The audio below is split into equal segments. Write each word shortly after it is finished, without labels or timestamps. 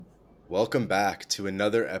Welcome back to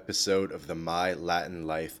another episode of the My Latin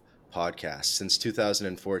Life podcast. Since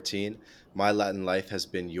 2014, My Latin Life has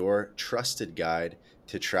been your trusted guide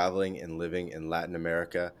to traveling and living in Latin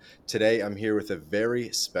America. Today, I'm here with a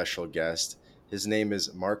very special guest. His name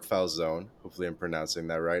is Marc Falzon. Hopefully, I'm pronouncing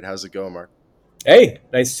that right. How's it going, Marc? Hey,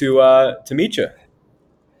 nice to meet you.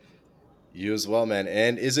 You as well, man.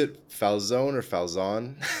 And is it Falzon or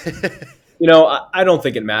Falzon? I don't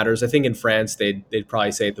think it matters. I think in France they'd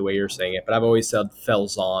probably say it the way you're saying it, but I've always said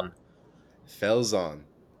Falzon. Falzon.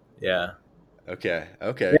 Yeah. Okay,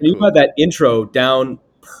 Man, you cool. had that intro down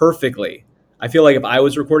perfectly. I feel like if I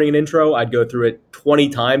was recording an intro, I'd go through it 20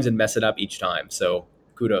 times and mess it up each time. So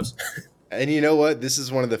kudos. And you know what? This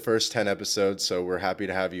is one of the first 10 episodes, so we're happy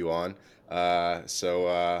to have you on. It's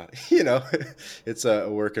a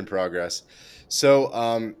work in progress.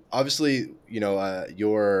 Obviously,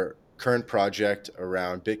 your current project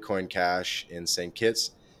around Bitcoin Cash in St.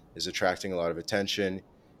 Kitts is attracting a lot of attention.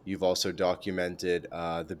 You've also documented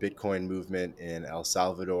the Bitcoin movement in El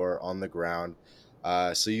Salvador on the ground.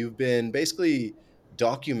 So you've been basically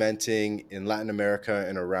documenting in Latin America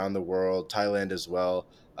and around the world, Thailand as well,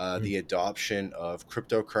 Mhm. the adoption of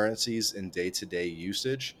cryptocurrencies in day-to-day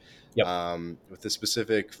usage, Yep. with a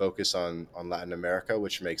specific focus on Latin America,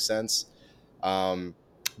 which makes sense. Um,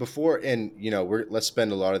 before and let's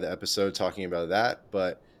spend a lot of the episode talking about that,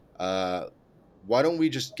 but uh, why don't we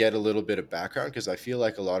just get a little bit of background, because I feel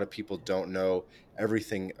like a lot of people don't know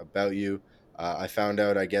everything about you. I found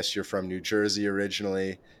out, I guess you're from New Jersey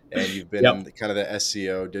originally, and you've been in Yep. kind of the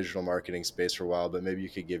SEO digital marketing space for a while, but maybe you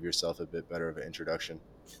could give yourself a bit better of an introduction.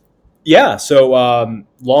 Yeah.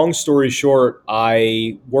 Long story short,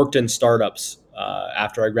 I worked in startups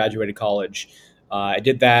after I graduated college. I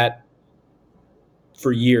did that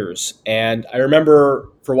for years, and I remember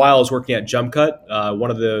for a while I was working at Jump Cut, one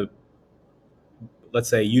of the, let's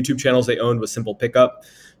say, YouTube channels they owned was Simple Pickup.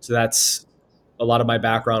 So that's a lot of my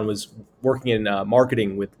background was working in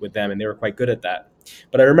marketing with them, and they were quite good at that.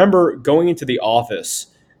 But I remember going into the office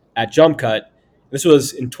at Jump Cut. This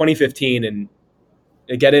was in 2015, and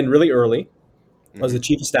I get in really early. I was the Hmm.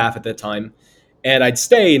 chief of staff at that time, and I'd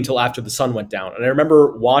stay until after the sun went down. And I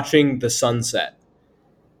remember watching the sunset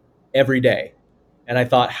every day, and I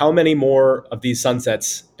thought, how many more of these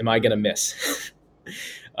sunsets am I going to miss?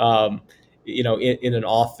 um, in an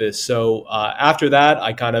office. So after that,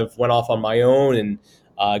 I kind of went off on my own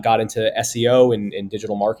and got into SEO and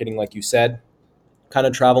digital marketing, like you said, kind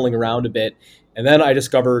of traveling around a bit. And then I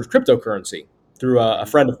discovered cryptocurrency through a Hmm.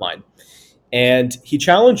 friend of mine. And he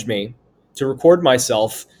challenged me to record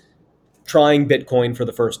myself trying Bitcoin for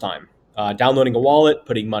the first time, downloading a wallet,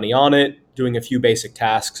 putting money on it, doing a few basic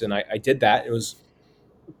tasks. And I did that. It was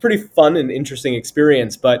a pretty fun and interesting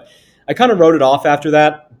experience, but I kind of wrote it off after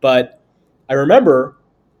that. But I remember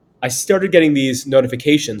I started getting these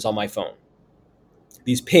notifications on my phone,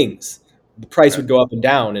 these pings. The price Okay. would go up and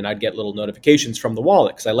down, and I'd get little notifications from the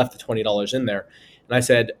wallet because I left the $20 in there. And I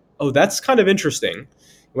said, "Oh, that's kind of interesting."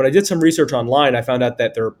 When I did some research online, I found out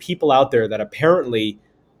that there are people out there that apparently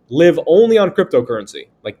live only on cryptocurrency.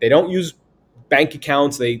 Like they don't use bank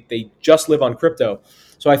accounts, they just live on crypto.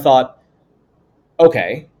 So I thought,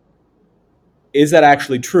 okay, is that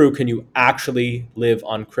actually true? Can you actually live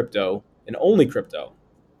on crypto and only crypto?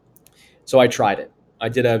 So I tried it. I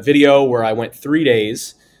did a video where I went 3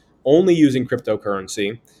 days only using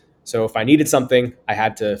cryptocurrency. So if I needed something, I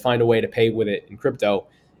had to find a way to pay with it in crypto.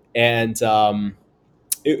 And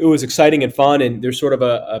it was exciting and fun. And there's sort of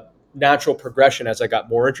a natural progression as I got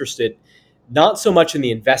more interested, not so much in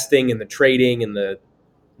the investing and the trading and the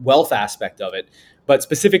wealth aspect of it, but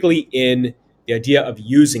specifically in the idea of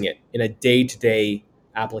using it in a day to day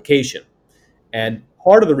application. And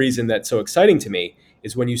part of the reason that's so exciting to me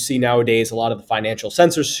is when you see nowadays a lot of the financial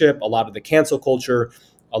censorship, a lot of the cancel culture,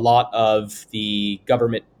 a lot of the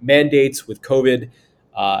government mandates with COVID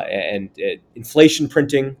and inflation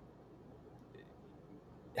printing,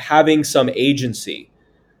 having some agency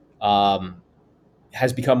um,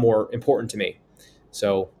 has become more important to me.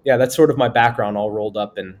 So, yeah, that's sort of my background all rolled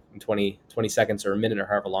up in 20 seconds or a minute or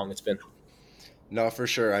however long it's been. No, for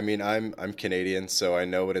sure. I mean, I'm Canadian, so I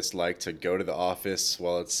know what it's like to go to the office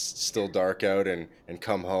while it's still dark out and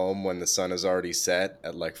come home when the sun is already set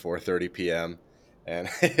at like 4:30 p.m. and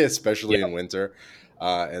especially Yeah. in winter.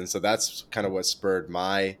 And so that's kind of what spurred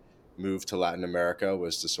my move to Latin America,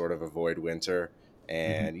 was to sort of avoid winter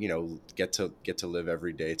Mhm. and get to live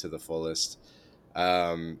every day to the fullest.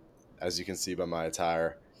 Um, as you can see by my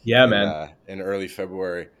attire Yeah, man. in early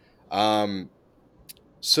February. Um,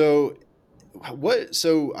 so what?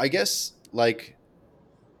 So I guess, like,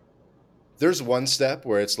 there's one step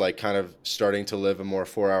where it's like kind of starting to live a more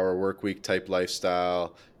 4 hour work week type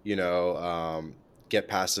lifestyle, get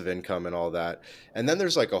passive income and all that. And then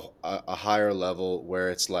there's like a higher level where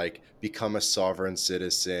it's like become a sovereign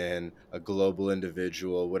citizen, a global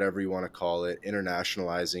individual, whatever you want to call it,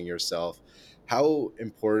 internationalizing yourself. How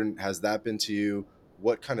important has that been to you?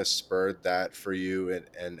 What kind of spurred that for you?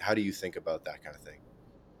 And how do you think about that kind of thing?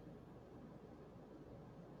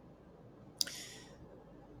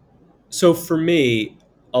 So for me,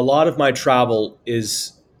 a lot of my travel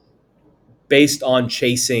is based on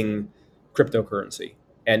chasing cryptocurrency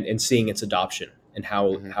and seeing its adoption and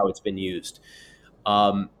Hmm. how it's been used.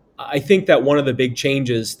 I think that one of the big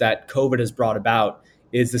changes that COVID has brought about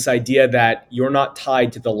is this idea that you're not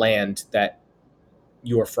tied to the land that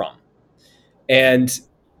you're from. And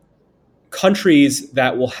countries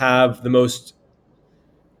that will have the most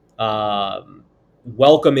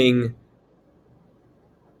welcoming,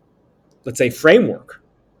 let's say, framework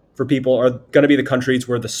for people are going to be the countries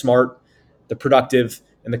where the smart, the productive,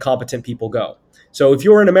 and the competent people go. So if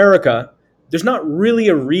you're in America, there's not really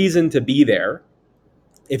a reason to be there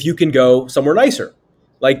if you can go somewhere nicer,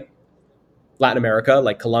 like Latin America,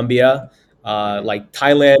 like Colombia, Hmm. like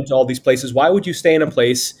Thailand, all these places. Why would you stay in a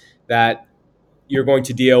place that you're going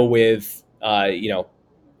to deal with,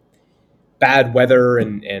 bad weather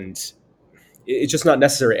and it's just not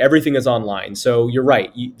necessary. Everything is online. So you're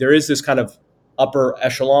right. There is this kind of upper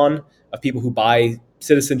echelon of people who buy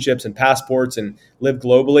citizenships and passports and live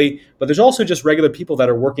globally, but there's also just regular people that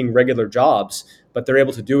are working regular jobs, but they're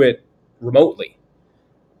able to do it remotely.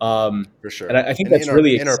 For And sure. I think And that's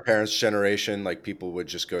really in our parents' generation, like people would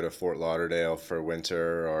just go to Fort Lauderdale for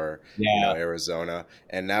winter or, yeah. Arizona.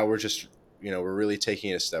 And now we're just, we're really taking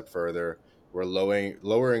it a step further. We're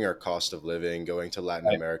lowering our cost of living, going to Latin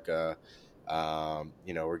Right. America.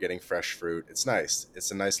 We're getting fresh fruit. It's nice. It's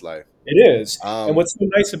a nice life. It is. And Um, what's so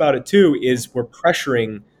nice about it too is we're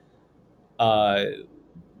pressuring, uh,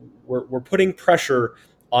 we're putting pressure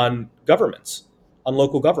on governments, on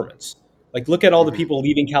local governments. Like, look at all the mhm. people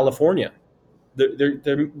leaving California.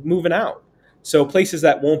 They're moving out. So places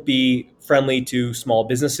that won't be friendly to small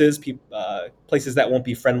businesses, places that won't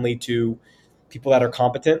be friendly to people that are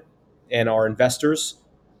competent and are investors,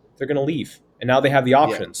 they're going to leave. And now they have the Yeah,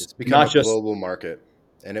 options, it's become a not just global market.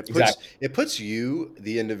 And exactly. it puts you,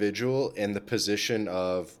 the individual, in the position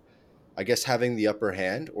of, I guess, having the upper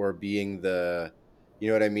hand or being the, you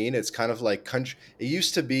know what I mean? It's kind of like country. It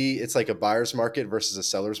used to be, it's like a buyer's market versus a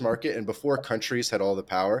seller's market. And before, countries had all the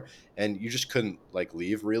power and you just couldn't like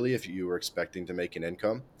leave really if you were expecting to make an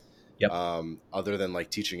income, Yep. other than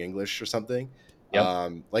like teaching English or something.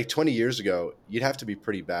 Yep. Like 20 years ago, you'd have to be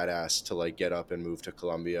pretty badass to like get up and move to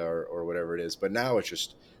Colombia or whatever it is. But now it's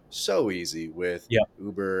just so easy with Yep.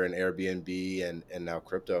 Uber and Airbnb and now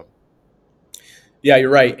crypto. Yeah, you're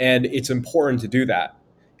right. And it's important to do that.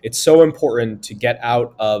 It's so important to get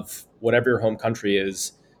out of whatever your home country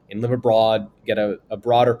is and live abroad, get a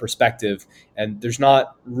broader perspective. And there's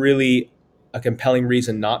not really a compelling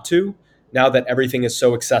reason not to now that everything is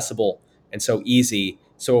so accessible and so easy,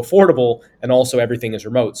 so affordable, and also everything is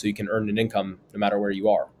remote. So you can earn an income no matter where you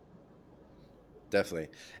are. Definitely.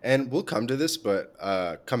 And we'll come to this, but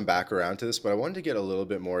come back around to this, but I wanted to get a little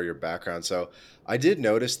bit more of your background. So I did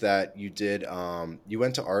notice that you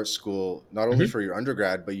went to art school not only Mhm. for your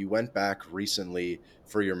undergrad, but you went back recently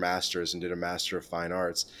for your master's and did a Master of Fine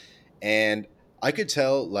Arts. And I could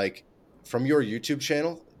tell, like, from your YouTube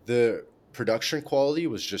channel, the production quality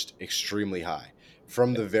was just extremely high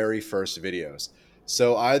from the very first videos.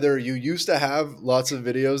 So either you used to have lots of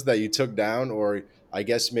videos that you took down, or I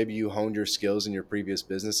guess maybe you honed your skills in your previous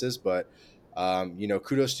businesses. But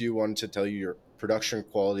kudos to you. Wanted to tell you your production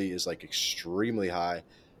quality is like extremely high,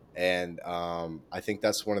 and I think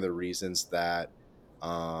that's one of the reasons that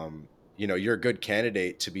you're a good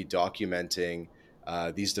candidate to be documenting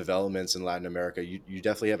these developments in Latin America. You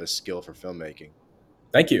definitely have a skill for filmmaking.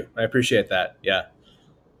 Thank you. I appreciate that. Yeah.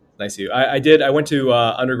 Nice of you. I did. I went to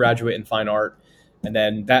undergraduate in fine art, and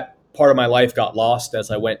then that part of my life got lost as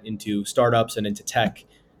I went into startups and into tech.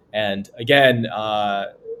 And again,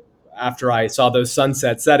 after I saw those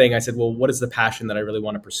sunsets setting, I said, "Well, what is the passion that I really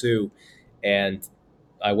want to pursue?" And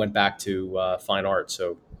I went back to fine art,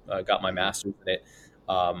 so got my Hmm. master's in it.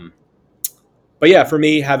 Um, but yeah, for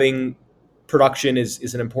me, having production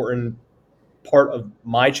is an important part of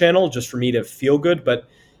my channel just for me to feel good, but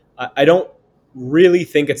I don't really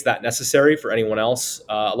think it's that necessary for anyone else.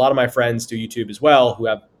 A lot of my friends do YouTube as well who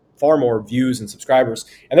have far more views and subscribers,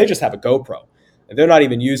 and they just have a GoPro. And they're not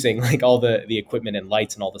even using like all the equipment and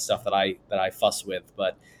lights and all the stuff that I fuss with.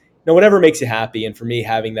 But whatever makes you happy. And for me,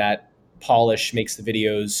 having that polish makes the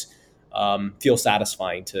videos feel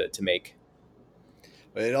satisfying to make.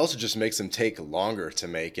 But it also just makes them take longer to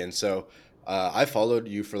make. And so I followed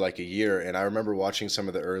you for like a year, and I remember watching some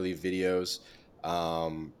of the early videos.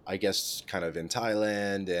 I guess kind of in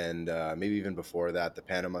Thailand and maybe even before that, the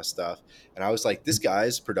Panama stuff. And I was like, this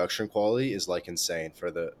guy's production quality is like insane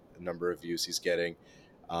for the number of views he's getting.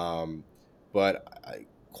 Um, but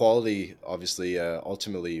quality obviously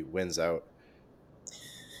ultimately wins out.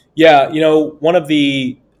 Yeah, one of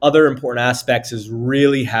the other important aspects is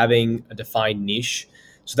really having a defined niche.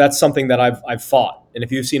 So that's something that I've fought. And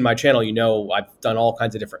if you've seen my channel, I've done all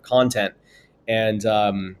kinds of different content, and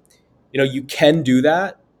you can do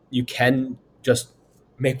that. You can just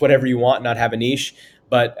make whatever you want, not have a niche.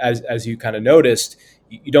 But as you kind of noticed,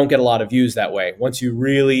 you don't get a lot of views that way. Once you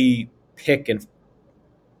really pick and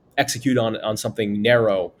execute on something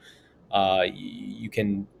narrow, you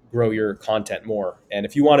can grow your content more. And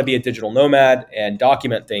if you want to be a digital nomad and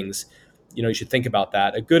document things, you should think about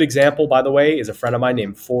that. A good example, by the way, is a friend of mine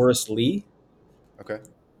named Forrest Lee, Okay.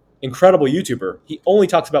 incredible YouTuber. He only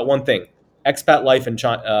talks about one thing: expat life in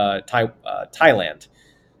Thailand.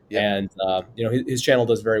 Yeah. And his channel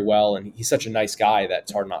does very well, and he's such a nice guy that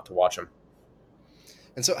it's hard not to watch him.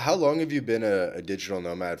 And so, how long have you been a digital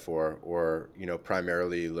nomad for, or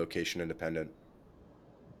primarily location independent?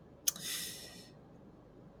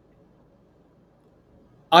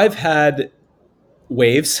 I've had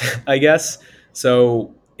waves, I guess.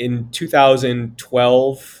 So in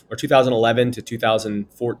 2012 or 2011 to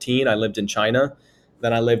 2014, I lived in China.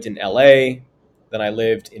 Then I lived in LA. Then I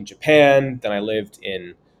lived in Japan. Then I lived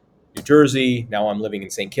in New Jersey. Now I'm living in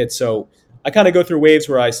St. Kitts. So I kind of go through waves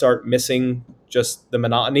where I start missing just the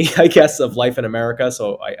monotony, I guess, of life in America.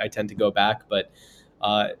 So I tend to go back. But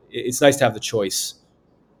it's nice to have the choice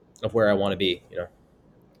of where I want to be.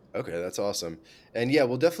 Okay, that's awesome. And yeah,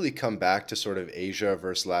 we'll definitely come back to sort of Asia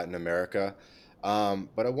versus Latin America.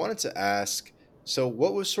 But I wanted to ask, so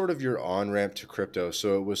what was sort of your on-ramp to crypto?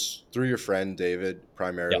 So it was through your friend David Yeah.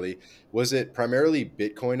 primarily. Was it primarily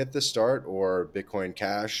Bitcoin at the start or Bitcoin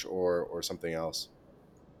Cash or something else?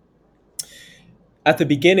 At the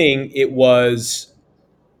beginning, it was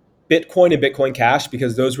Bitcoin and Bitcoin Cash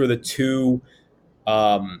because those were the two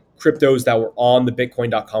cryptos that were on the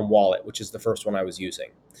Bitcoin.com wallet, which is the first one I was using.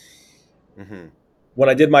 Hmm. When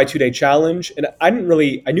I did my 2 day challenge, and I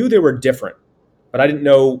knew they were different, but I didn't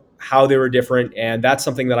know how they were different. And that's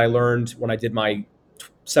something that I learned when I did my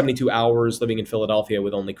 72 hours living in Philadelphia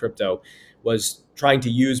with only crypto, was trying to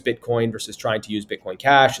use Bitcoin versus trying to use Bitcoin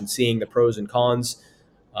Cash and seeing the pros and cons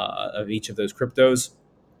of each of those cryptos.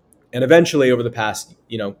 And eventually, over the past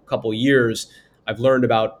couple of years, I've learned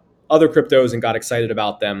about other cryptos and got excited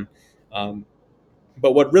about them. Um,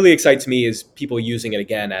 but what really excites me is people using it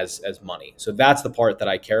again as money. So that's the part that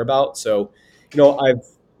I care about. So, I've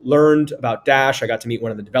learned about Dash. I got to meet one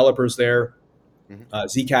of the developers there. Hmm.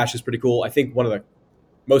 Zcash is pretty cool. I think one of the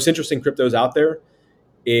most interesting cryptos out there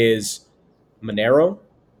is Monero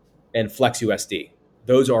and FlexUSD.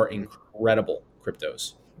 Those are Hmm. incredible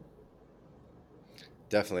cryptos.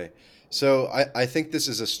 Definitely. So I think this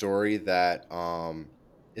is a story that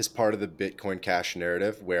is part of the Bitcoin Cash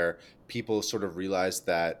narrative where people sort of realized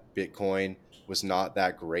that Bitcoin was not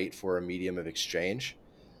that great for a medium of exchange.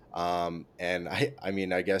 And I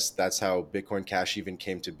mean, I guess that's how Bitcoin Cash even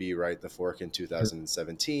came to be, right? The fork in Mhm.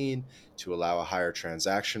 2017 to allow a higher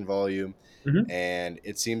transaction volume. Mhm. And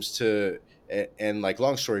it seems to, and like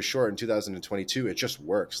long story short, in 2022, it just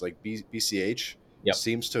works. Like BCH Yep.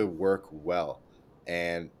 seems to work well.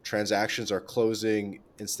 And transactions are closing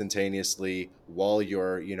instantaneously while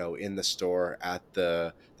you're, in the store at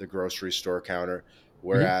the grocery store counter. Mhm.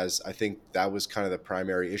 Whereas I think that was kind of the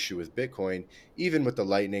primary issue with Bitcoin, even with the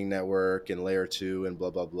Lightning Network and Layer 2 and blah,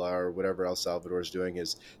 blah, blah, or whatever else Salvador is doing,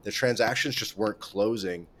 is the transactions just weren't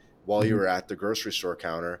closing while you Mhm. were at the grocery store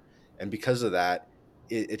counter. And because of that,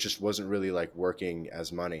 it just wasn't really like working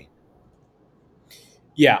as money.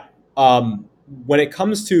 Yeah. When it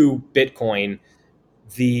comes to Bitcoin,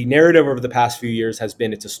 the narrative over the past few years has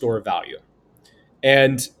been it's a store of value.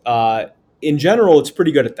 And in general, it's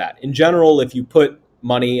pretty good at that. In general, if you put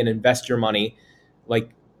money and invest your money, like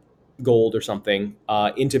gold or something,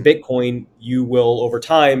 into Hmm. Bitcoin, you will over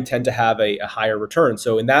time tend to have a higher return.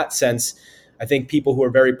 So, in that sense, I think people who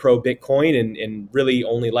are very pro Bitcoin and really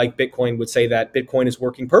only like Bitcoin would say that Bitcoin is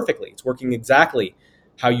working perfectly. It's working exactly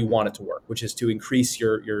how you want Hmm. it to work, which is to increase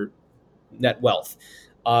your net wealth.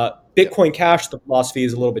 Yep. Bitcoin Cash, the philosophy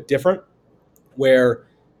is a little bit different, where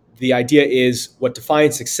the idea is what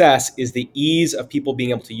defines success is the ease of people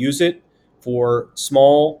being able to use it for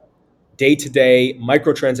small day-to-day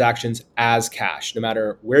microtransactions as cash, no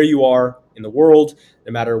matter where you are in the world,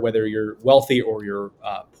 no matter whether you're wealthy or you're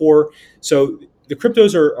poor. So the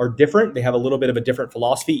cryptos are different. They have a little bit of a different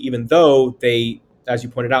philosophy, even though they, as you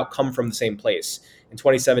pointed out, come from the same place. In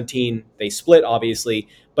 2017, they split, obviously,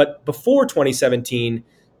 but before 2017,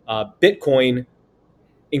 Bitcoin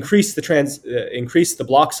increased the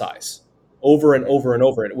block size over and Right. over and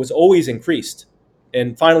over. It was always increased.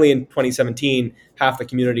 And finally, in 2017, half the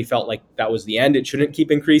community felt like that was the end. It shouldn't keep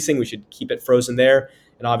increasing. We should keep it frozen there.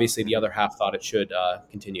 And obviously, the Mhm. other half thought it should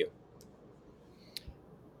continue.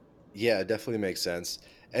 Yeah, it definitely makes sense.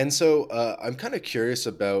 And so I'm kind of curious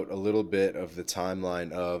about a little bit of the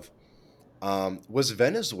timeline of was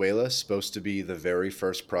Venezuela supposed to be the very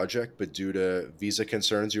first project, but due to visa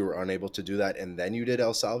concerns, you were unable to do that, and then you did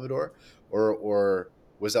El Salvador, or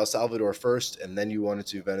was El Salvador first, and then you wanted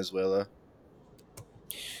to do Venezuela?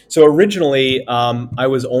 So originally, I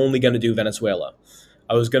was only going to do Venezuela.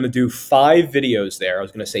 I was going to do 5 videos there. I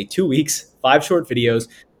was going to say 2 weeks, 5 short videos,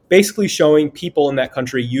 basically showing people in that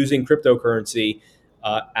country using cryptocurrency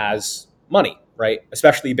as money, right?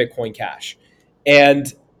 Especially Bitcoin Cash.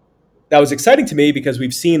 And that was exciting to me because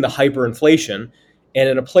we've seen the hyperinflation. And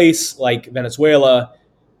in a place like Venezuela,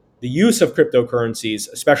 the use of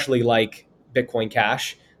cryptocurrencies, especially like Bitcoin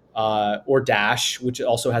Cash or Dash, which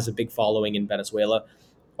also has a big following in Venezuela,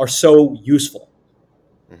 are so useful.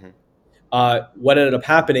 Hmm. What ended up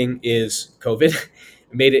happening is COVID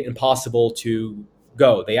made it impossible to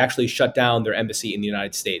go. They actually shut down their embassy in the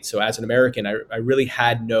United States. So as an American, I really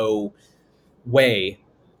had no way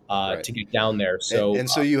Right. to get down there. And So and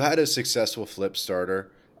so you had a successful flip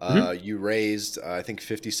starter. mhm. You raised, I think,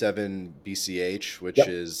 57 BCH, which Yep.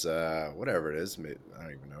 is whatever it is. I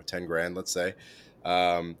don't even know, 10 grand, let's say.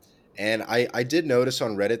 Um, and I did notice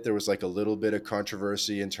on Reddit there was like a little bit of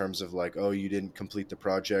controversy in terms of like, oh, you didn't complete the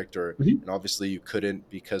project, or Mhm. and obviously you couldn't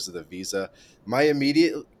because of the visa. My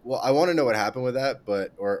immediate, well, I want to know what happened with that,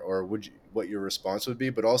 but or would you, what your response would be,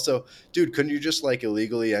 but also, dude, couldn't you just like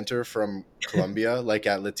illegally enter from Colombia, like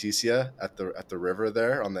at Leticia at the river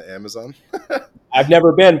there on the Amazon? I've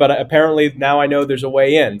never been, but apparently now I know there's a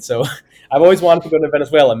way in. So I've always wanted to go to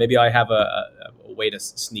Venezuela. Maybe I have a way to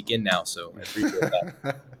sneak in now. So I appreciate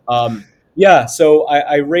that. Yeah, so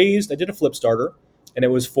I did a flip starter, and it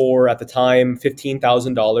was for at the time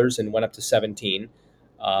 $15,000 and went up to 17.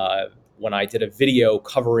 Uh, when I did a video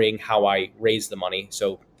covering how I raised the money.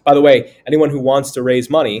 So, by the way, anyone who wants to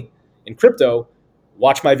raise money in crypto,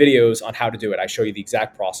 watch my videos on how to do it. I show you the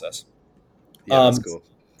exact process. Yeah, that's Um, cool.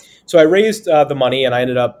 so I raised the money, and I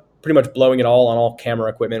ended up pretty much blowing it all on all camera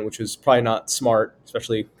equipment, which was probably not smart,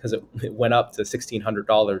 especially because it went up to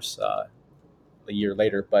 $1,600 a year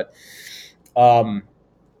later. But um,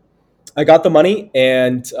 I got the money,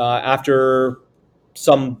 and after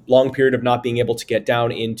some long period of not being able to get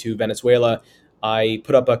down into Venezuela, I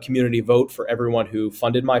put up a community vote for everyone who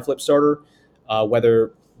funded my flip starter,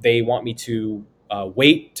 whether they want me to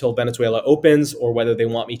wait till Venezuela opens or whether they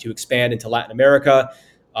want me to expand into Latin America.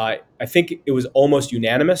 I think it was almost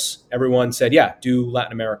unanimous. Everyone said, "Yeah, do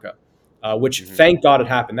Latin America," which Hmm. thank God it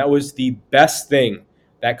happened. That was the best thing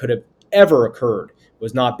that could have ever occurred,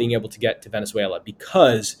 was not being able to get to Venezuela,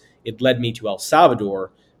 because it led me to El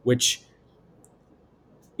Salvador, which,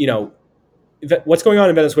 you know, what's going on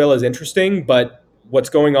in Venezuela is interesting, but what's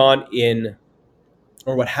going on in,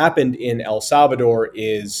 or what happened in El Salvador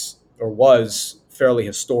is, or was, fairly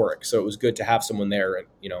historic. So it was good to have someone there and,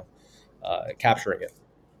 capturing it.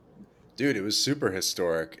 Dude, it was super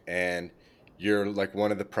historic, and you're like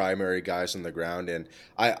one of the primary guys on the ground. And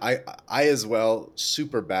I as well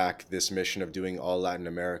super back this mission of doing all Latin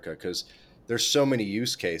America because there's so many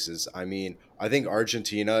use cases. I mean, I think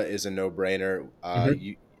Argentina is a no brainer.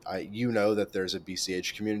 Mm-hmm. You know that there's a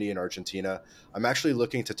BCH community in Argentina. I'm actually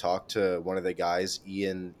looking to talk to one of the guys,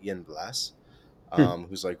 Ian Blas, Hmm.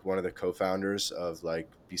 who's like one of the co-founders of like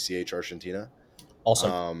BCH Argentina.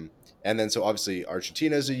 Awesome. Um, and then so obviously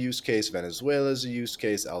Argentina is a use case, Venezuela is a use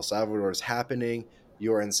case, El Salvador is happening.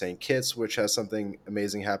 You're in St. Kitts, which has something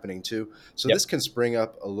amazing happening too. So this Yep. can spring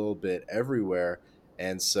up a little bit everywhere.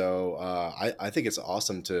 And so I think it's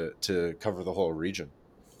awesome to cover the whole region.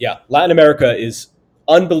 Yeah. Latin America is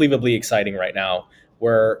unbelievably exciting right now,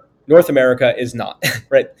 where North America is not.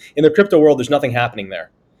 Right. In the crypto world, there's nothing happening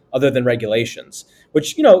there other than regulations,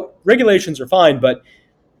 which, regulations are fine, but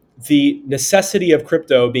the necessity of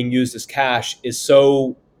crypto being used as cash is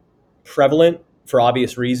so prevalent for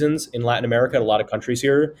obvious reasons in Latin America and a lot of countries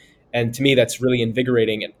here. And to me, that's really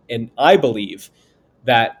invigorating. And I believe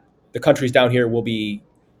that the countries down here will be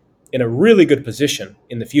in a really good position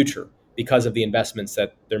in the future. because of the investments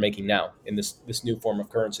that they're making now in this new form of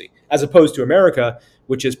currency, as opposed to America,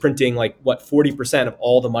 which is printing like what 40% of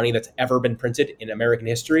all the money that's ever been printed in American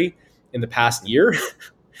history in the past year.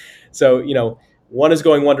 So one is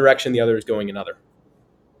going one direction, the other is going another.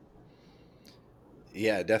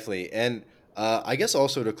 Yeah, definitely. And I guess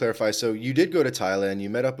also to clarify, so you did go to Thailand. You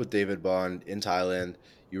met up with David Bond in Thailand.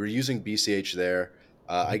 You were using BCH there.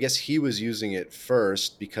 I guess he was using it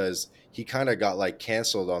first because he kind of got like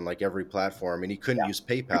canceled on like every platform and he couldn't use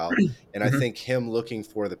PayPal. And I Mhm. think him looking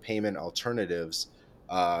for the payment alternatives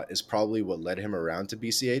is probably what led him around to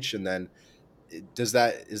BCH. And then is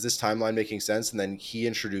this timeline making sense? And then he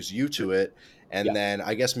introduced you to it, Yeah, and then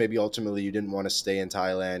I guess maybe ultimately you didn't want to stay in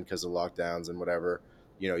Thailand because of lockdowns and whatever.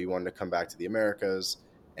 You wanted to come back to the Americas,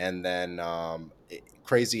 and then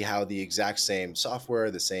crazy how the exact same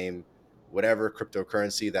software, the same whatever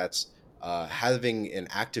cryptocurrency that's having an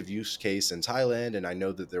active use case in Thailand, and I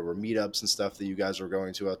know that there were meetups and stuff that you guys were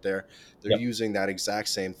going to out there. They're yep, using that exact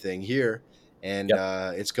same thing here, and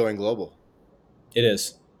yep, it's going global. it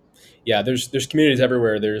is. Yeah, there's communities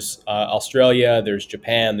everywhere. There's Australia, there's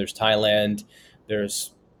Japan, there's Thailand,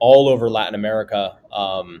 there's all over Latin America.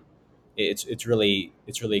 It's really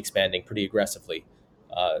expanding pretty aggressively,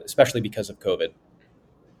 especially because of COVID.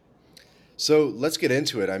 So let's get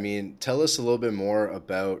into it. I mean, tell us a little bit more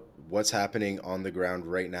about what's happening on the ground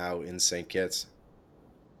right now in St. Kitts.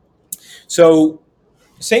 So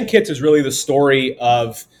St. Kitts is really the story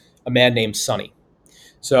of a man named Sonny.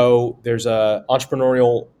 So there's a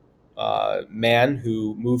entrepreneurial man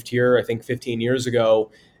who moved here, I think, 15 years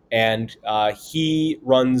ago, and he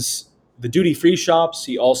runs the duty free shops.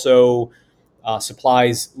 He also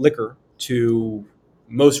supplies liquor to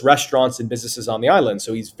most restaurants and businesses on the island.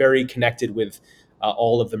 So he's very connected with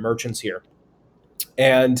all of the merchants here.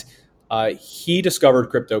 And he discovered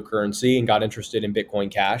cryptocurrency and got interested in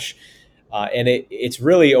Bitcoin Cash. And it's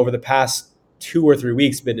really over the past 2 or 3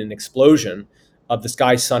 weeks been an explosion of this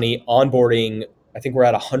guy Sonny onboarding. I think we're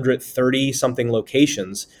at 130 something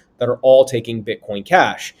locations that are all taking Bitcoin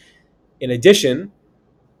Cash. In addition,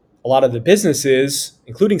 a lot of the businesses,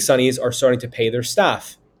 including Sonny's, are starting to pay their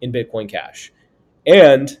staff in Bitcoin Cash.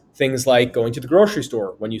 And things like going to the grocery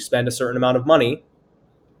store, when you spend a certain amount of money,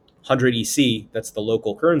 100 EC, that's the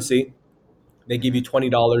local currency, they give you Hmm.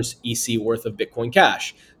 $20 EC worth of Bitcoin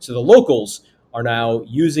Cash. So the locals are now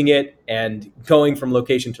using it and going from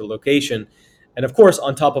location to location. And of course,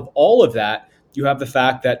 on top of all of that, you have the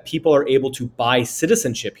fact that people are able to buy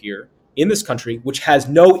citizenship here in this country, which has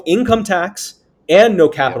no income tax and no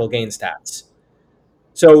Yep. capital gains tax.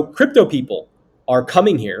 So crypto people are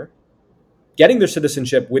coming here, getting their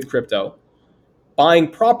citizenship with crypto, buying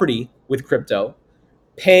property with crypto,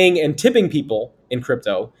 paying and tipping people in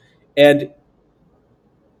crypto, and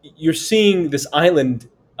you're seeing this island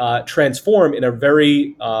transform in a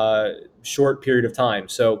very short period of time.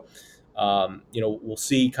 So, we'll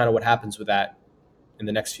see kind of what happens with that in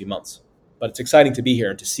the next few months. But it's exciting to be here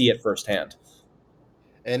and to see it firsthand.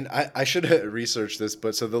 And I should have researched this,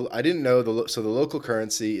 but I didn't know so the local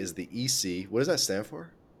currency is the EC. What does that stand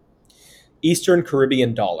for? Eastern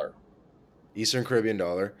Caribbean dollar. Eastern Caribbean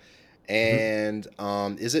dollar. Mhm.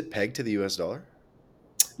 And is it pegged to the US dollar?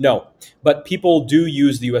 No, but people do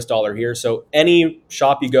use the US dollar here. So any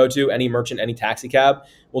shop you go to, any merchant, any taxi cab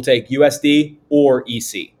will take USD or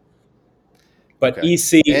EC. But Okay.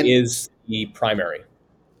 EC And is the primary.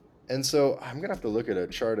 so I'm gonna have to look at a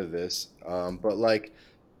chart of this. But like,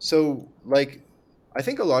 so like, I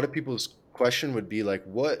think a lot of people's question would be like,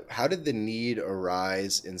 how did the need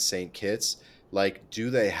arise in St. Kitts? Like, do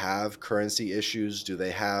they have currency issues? Do they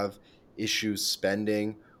have issues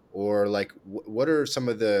spending? Or like, what are some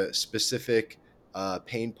of the specific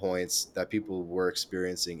pain points that people were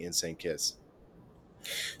experiencing in St. Kitts?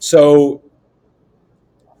 So,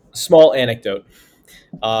 small anecdote.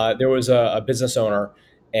 There was a business owner,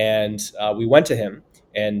 and we went to him,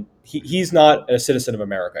 and he's not a citizen of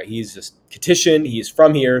America. He's just Kittian. He's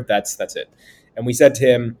from here. That's it. And we said to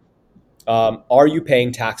him, "Are you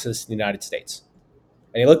paying taxes in the United States?"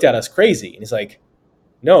 And he looked at us crazy, and he's like,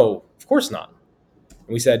 "No, of course not."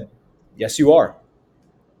 And we said, "Yes, you are.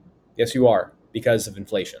 Yes, you are, because of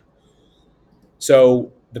inflation."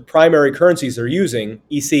 So the primary currencies they're using,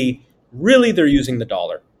 EC, really they're using the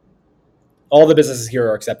dollar. All the businesses here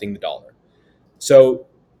are accepting the dollar. So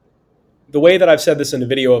the way that I've said this in a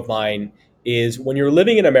video of mine is when you're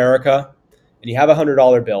living in America and you have a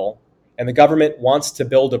 $100 bill and the government wants to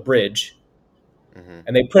build a bridge Hmm.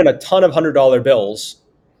 and they print a ton of $100 bills,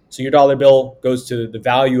 so your dollar bill goes to the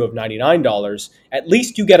value of $99, at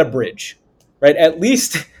least you get a bridge, right? At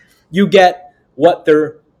least you get what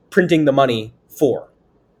they're printing the money for.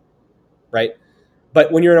 right?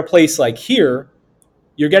 But when you're in a place like here,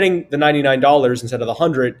 you're getting the $99 instead of the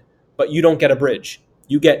 100, but you don't get a bridge.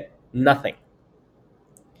 You get nothing.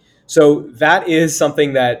 So that is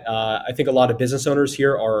something that I think a lot of business owners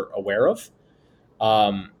here are aware of.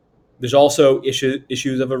 Um, there's also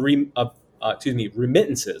issues of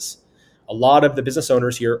remittances. A lot of the business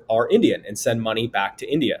owners here are Indian and send money back to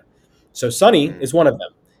India. So Sunny Mm, is one of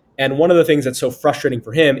them. And one of the things that's so frustrating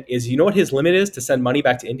for him is, you know what his limit is to send money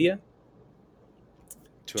back to India?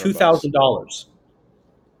 200 bucks. $2,000.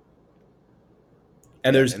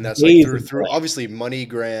 And Yeah, there's and that's like days through of through delay. obviously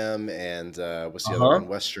MoneyGram and what's Uh the other huh. one?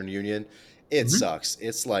 Western Union. It Hmm. sucks.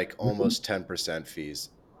 It's like Hmm. almost 10% fees.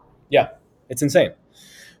 Yeah, it's insane.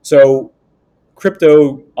 So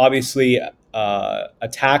crypto obviously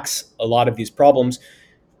attacks a lot of these problems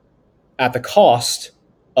at the cost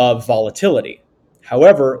of volatility.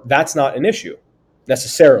 However, that's not an issue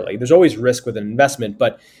necessarily. There's always risk with an investment,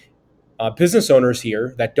 but business owners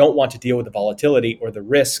here that don't want to deal with the volatility or the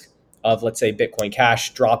risk of, let's say, Bitcoin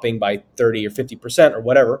Cash dropping by 30 or 50% or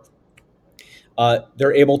whatever,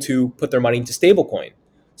 they're able to put their money into stablecoin,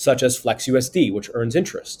 such as Flex USD, which earns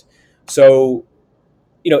interest. So,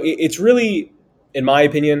 it's really, in my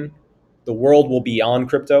opinion, the world will be on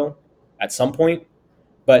crypto at some point,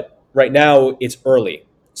 but right now it's early.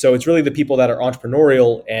 So it's really the people that are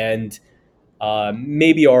entrepreneurial and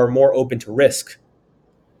maybe are more open to risk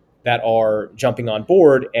that are jumping on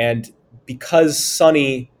board. And because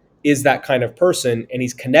Sonny is that kind of person and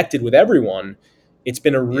he's connected with everyone, it's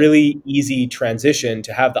been a Yeah. really easy transition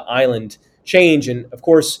to have the island change. And of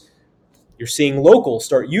course, you're seeing locals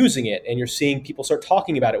start using it and you're seeing people start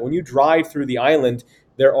talking about it. When you drive through the island,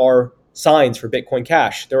 there are signs for Bitcoin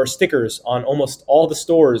Cash. There are stickers on almost all the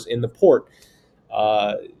stores in the port.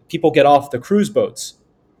 Uh, People get off the cruise boats.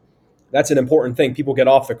 That's an important thing. People get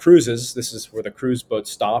off the cruises. This is where the cruise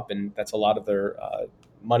boats stop, and that's a lot of their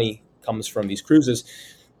money comes from these cruises.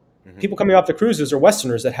 Hmm. People coming off the cruises are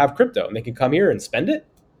Westerners that have crypto, and they can come here and spend it.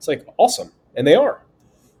 It's like awesome, and they are.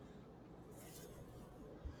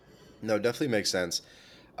 No, definitely makes sense.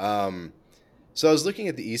 Um, So I was looking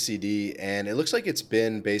at the ECD, and it looks like it's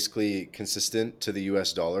been basically consistent to the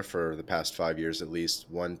US dollar for the past 5 years, at least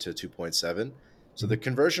 1 to 2.7. So the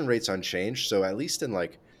conversion rate's unchanged. So at least in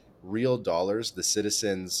like real dollars, the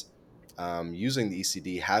citizens using the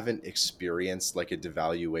ECD haven't experienced like a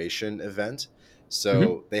devaluation event. Mm-hmm.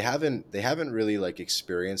 So they haven't really like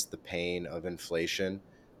experienced the pain of inflation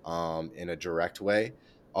in a direct way.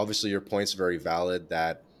 Obviously, your point's very valid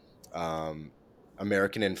that um,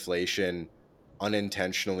 American inflation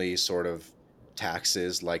unintentionally sort of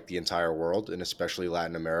taxes like the entire world and especially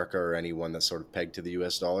Latin America or anyone that's sort of pegged to the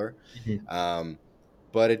US dollar. Mm-hmm. Um,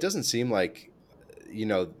 but it doesn't seem like, you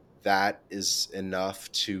know, that is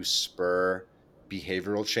enough to spur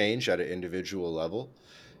behavioral change at an individual level.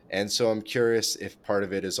 And so I'm curious if part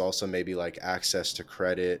of it is also maybe like access to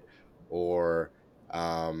credit or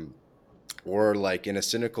um, or like in a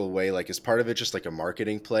cynical way, like is part of it just like a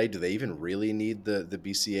marketing play? Do they even really need the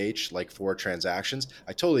BCH like for transactions?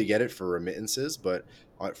 I totally get it for remittances, but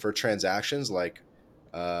for transactions, like,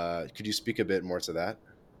 could you speak a bit more to that?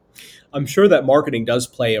 I'm sure that marketing does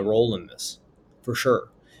play a role in this, for sure,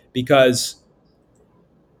 because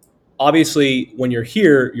obviously when you're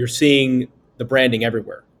here, you're seeing the branding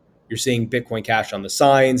everywhere. You're seeing Bitcoin Cash on the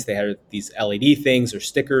signs. They have these LED things or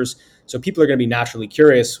stickers. So people are going to be naturally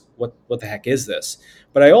curious, what the heck is this?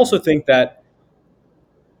 But I also Hmm. think that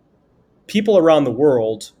people around the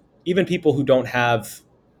world, even people who don't have,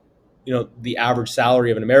 the average salary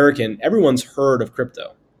of an American, everyone's heard of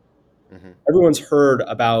crypto. Hmm. Everyone's heard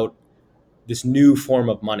about this new form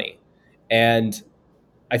of money. And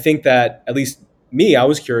I think that, at least me, I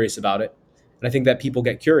was curious about it. And I think that people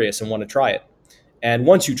get curious and want to try it. And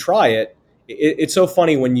once you try it, it's so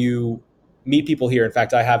funny when you meet people here. In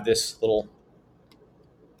fact, I have this little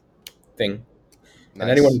thing, and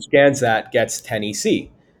anyone who Nice. scans that gets 10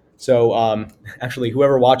 EC. So actually,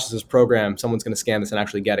 whoever watches this program, someone's going to scan this and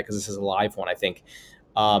actually get it because this is a live one, I think.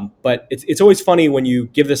 But it's always funny when you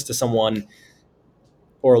give this to someone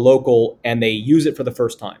or a local and they use it for the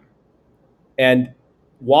first time. And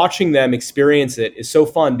watching them experience it is so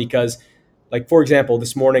fun because, like, for example,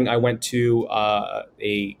 this morning I went to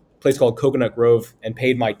a place called Coconut Grove and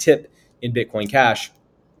paid my tip in Bitcoin Cash,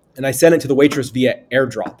 and I sent it to the waitress via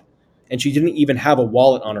airdrop, and she didn't even have a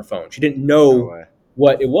wallet on her phone. She didn't No know way.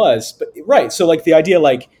 what it was. But right, so like the idea,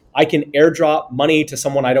 like I can airdrop money to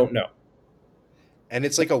someone I don't know. And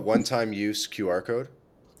it's like a one-time use QR code.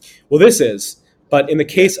 Well, this is, but in the Yeah.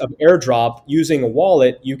 case of airdrop using a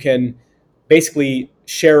wallet, you can basically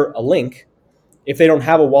share a link. If they don't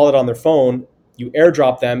have a wallet on their phone, You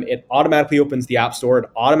airdrop them, it automatically opens the app store, it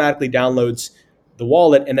automatically downloads the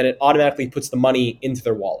wallet, and then it automatically puts the money into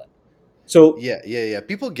their wallet. So, Yeah.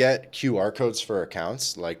 People get QR codes for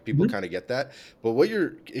accounts. Like people mhm, kind of get that. But what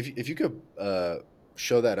you're, if you could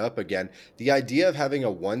show that up again, the idea of having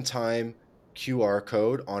a one-time QR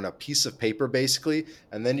code on a piece of paper, basically,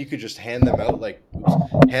 and then you could just hand them out like,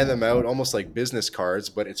 oops, hand them out almost like business cards,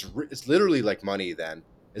 but it's literally like money. Then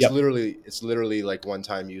yep, it's literally like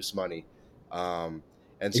one-time use money. Um,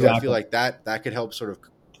 and so I feel exactly. like that could help sort of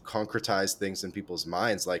concretize things in people's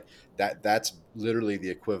minds, like that's literally the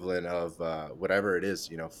equivalent of whatever it is,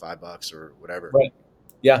 $5 or whatever. Right.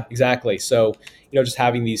 Yeah, exactly. So, just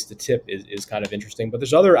having these to tip is kind of interesting, but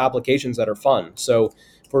there's other applications that are fun. So,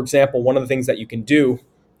 for example, one of the things that you can do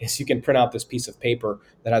is you can print out this piece of paper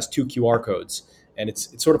that has two QR codes, and it's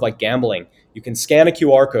sort of like gambling. You can scan a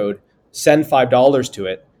QR code, send $5 to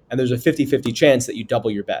it, and there's a 50-50 chance that you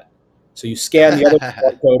double your bet. So you scan the other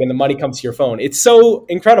QR code and the money comes to your phone. It's so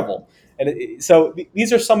incredible. And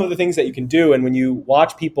these are some of the things that you can do, and when you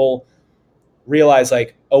watch people realize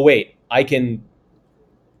like, oh wait, I can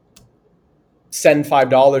send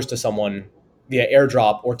 $5 to someone via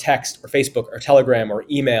airdrop or text or Facebook or Telegram or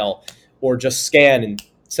email, or just scan and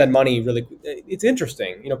send money really. It's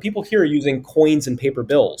interesting. People here are using coins and paper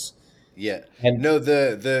bills. Yeah. And No,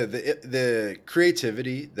 the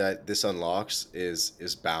creativity that this unlocks is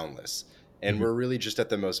boundless. And mhm, we're really just at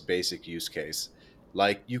the most basic use case.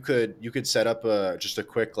 Like you could set up a just a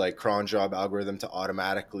quick like cron job algorithm to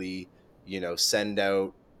automatically, send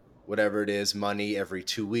out whatever it is, money every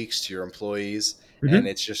 2 weeks to your employees. And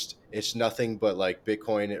mhm, it's nothing but like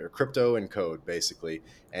Bitcoin or crypto and code, basically.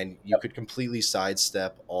 And you yep, could completely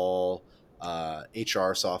sidestep all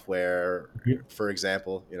HR software, mhm. for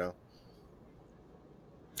example.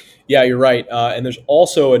 Yeah, you're right. And there's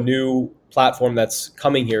also a new platform that's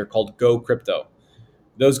coming here called Go Crypto.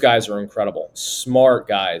 Those guys are incredible, smart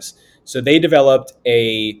guys. So they developed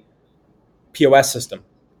a POS system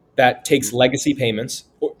that takes Mhm, legacy payments,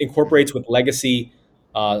 mhm, incorporates with legacy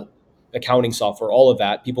uh, accounting software, all of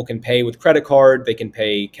that. People can pay with credit card, they can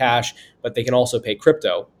pay cash, but they can also pay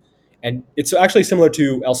crypto. And it's actually similar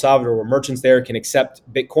to El Salvador, where merchants there can accept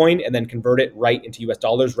Bitcoin and then convert it right into US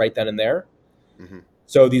dollars right then and there. mhm.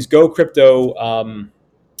 So these Go Crypto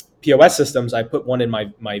POS systems, I put one in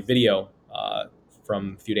my video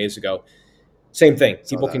from a few days ago. Same thing.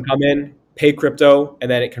 Saw People can that. come in, pay crypto, and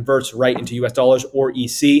then it converts right into US dollars or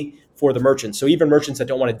EC for the merchants. So even merchants that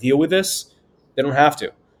don't want to deal with this, they don't have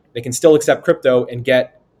to. They can still accept crypto and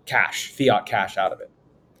get cash, fiat cash out of it.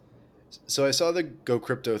 So I saw the Go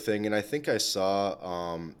Crypto thing, and I think I saw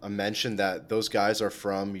a mention that those guys are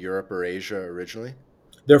from Europe or Asia originally,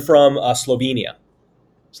 They're from Slovenia.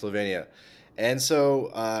 Slovenia, and so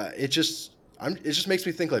it just makes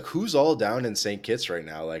me think like who's all down in St. Kitts right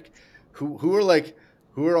now? Like who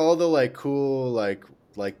are all the like cool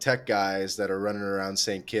like tech guys that are running around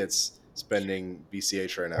St. Kitts spending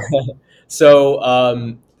BCH right now? So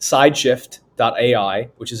Sideshift.ai,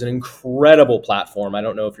 which is an incredible platform. I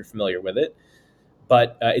don't know if you're familiar with it,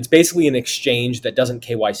 but it's basically an exchange that doesn't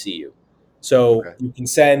KYC you. So Okay. you can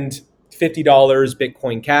send $50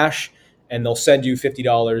 Bitcoin cash, and they'll send you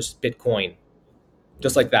 $50 Bitcoin,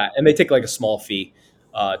 just Hmm. like that. And they take like a small fee,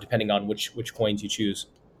 depending on which coins you choose.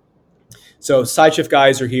 So Sideshift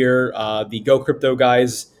guys are here. The Go Crypto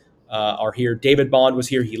guys are here. David Bond was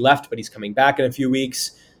here. He left, but he's coming back in a few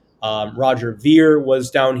weeks. Roger Veer was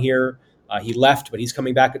down here. He left, but he's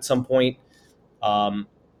coming back at some point. Um,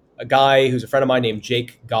 a guy who's a friend of mine named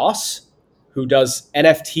Jake Goss, who does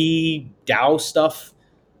NFT DAO stuff,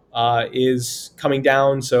 is coming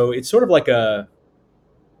down. So it's sort of like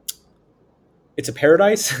it's a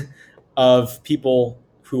paradise of people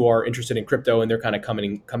who are interested in crypto, and they're kind of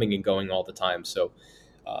coming and going all the time. So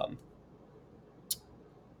um,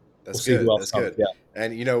 we'll That's see who good. else That's comes. good. Yeah.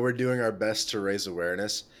 And we're doing our best to raise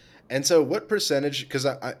awareness. And so, what percentage? Because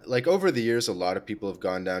I like over the years, a lot of people have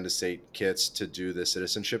gone down to St. Kitts to do the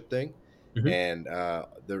citizenship thing, Hmm. and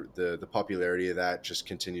the popularity of that just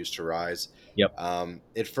continues to rise. Yep.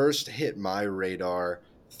 It first hit my radar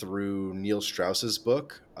through Neil Strauss's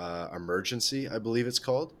book, Emergency, I believe it's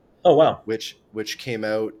called, Oh wow. which came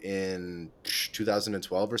out in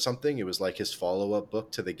 2012 or something. It was like his follow up book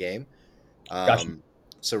to the game. Gotcha. um,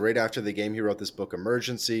 so right after the game, he wrote this book,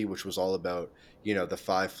 Emergency, which was all about the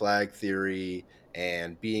five flag theory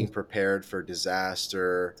and being prepared for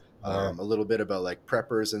disaster. Uh, A little bit about like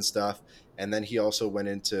preppers and stuff, and then he also went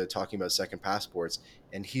into talking about second passports.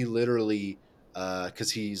 And he literally,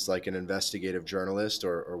 because he's like an investigative journalist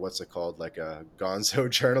or what's it called, like a Gonzo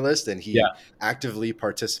journalist, and he yeah. actively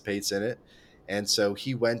participates in it. And so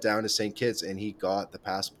he went down to St. Kitts and he got the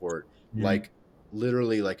passport Mhm. like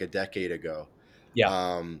literally like a decade ago.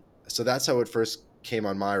 Yeah. So that's how it first came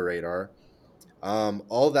on my radar.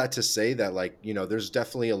 All that to say that, like, there's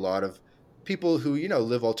definitely a lot of people who,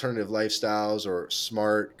 live alternative lifestyles or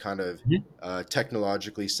smart, kind of Mhm.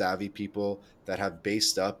 technologically savvy people that have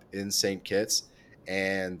based up in St. Kitts.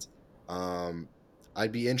 And um,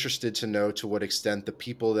 I'd be interested to know to what extent the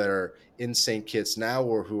people that are in St. Kitts now,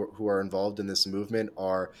 or who are involved in this movement,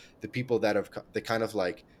 are the people that have the kind of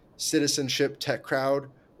like citizenship tech crowd,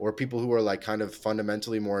 or people who are like kind of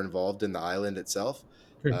fundamentally more involved in the island itself,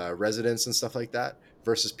 Hmm. residents and stuff like that,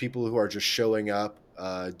 versus people who are just showing up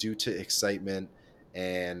due to excitement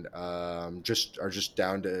and just are just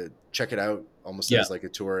down to check it out, almost Yeah. as like a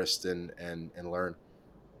tourist, and learn.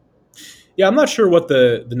 Yeah, I'm not sure what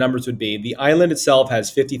the numbers would be. The island itself has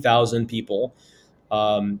 50,000 people.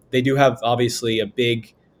 They do have obviously uh,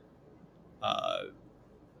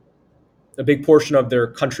 a big portion of their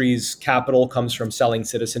country's capital comes from selling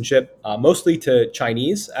citizenship, mostly to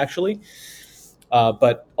Chinese actually,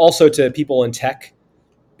 but also to people in tech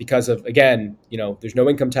because of, again, there's no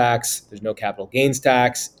income tax, there's no capital gains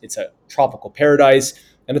tax. It's a tropical paradise,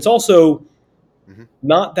 and it's also Hmm.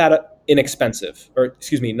 not that inexpensive, or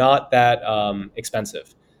excuse me, not that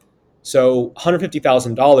expensive. So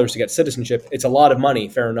 $150,000 to get citizenship, it's a lot of money,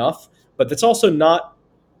 fair enough, but that's also not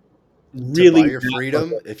To buy really your that much.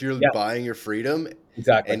 freedom, if you're Yeah, buying your freedom,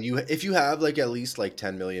 exactly. and if you have like at least like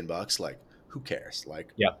 10 million bucks, like who cares?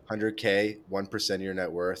 Like Yep, 100K, 1% of your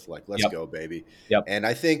net worth, like let's yep, go, baby. yep. And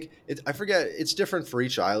I think I forget, it's different for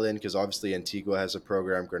each island, because obviously Antigua has a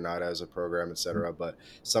program, Grenada has a program, etc. But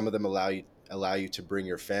some of them allow you to bring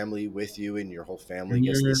your family with you, and your whole family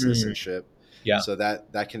gets the Mm, citizenship. yeah, So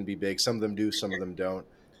that can be big. Some of them do, some of them don't.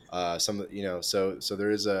 So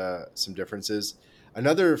there is some differences.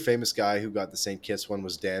 Another famous guy who got the St. Kitts one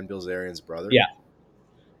was Dan Bilzerian's brother. yeah,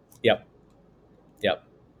 yep, yep.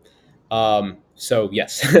 So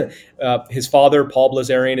yes, his father, Paul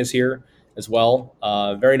Blazarian, is here as well.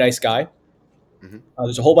 Very nice guy. Hmm.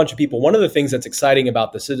 There's a whole bunch of people. One of the things that's exciting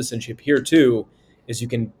about the citizenship here too is you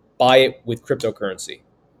can buy it with cryptocurrency.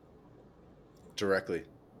 Directly.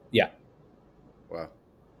 Yeah, Wow,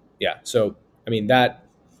 yeah. So I mean that,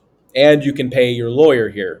 and you can pay your lawyer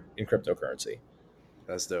here in cryptocurrency.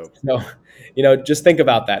 that's dope. So, just think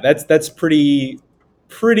about that. That's pretty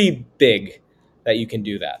big that you can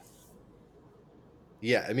do that.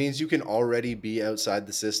 Yeah, it means you can already be outside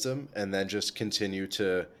the system and then just continue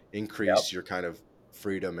to Yeah, increase your kind of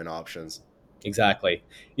freedom and options. exactly.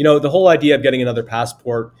 The whole idea of getting another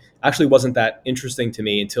passport actually wasn't that interesting to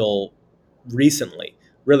me until recently,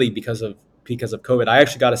 really because of COVID. I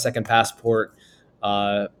actually got a second passport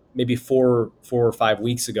maybe four or 5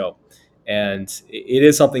 weeks ago, and it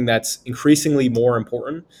is something that's increasingly more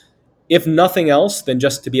important, if nothing else, than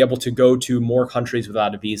just to be able to go to more countries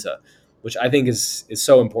without a visa, which I think is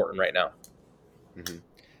so important right now. Hmm.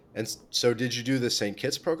 And so, did you do the St.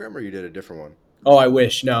 Kitts program, or you did a different one? Oh, I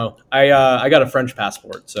wish. No, I got a French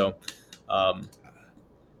passport, so um,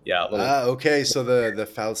 yeah, a little. Ah, okay. So the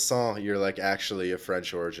Falzon, you're like actually a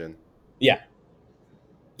French origin. Yeah,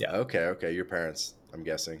 yeah, Okay, okay. Your parents, I'm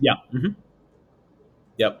guessing. yeah.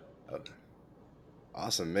 Yep. Oh,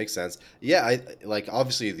 awesome, makes sense. Yeah, I like,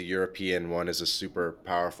 obviously the European one is a super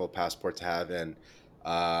powerful passport to have, and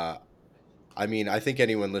uh, I mean, I think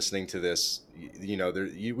anyone listening to this,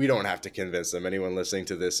 we don't have to convince them. Anyone listening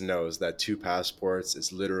to this knows that two passports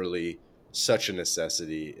is literally such a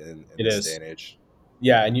necessity in It this day is. and age.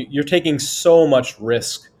 Yeah, and you're taking so much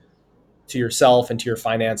risk to yourself and to your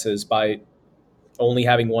finances by only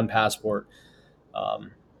having one passport.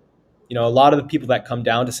 Um, a lot of the people that come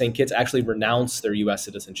down to St. Kitts actually renounce their U.S.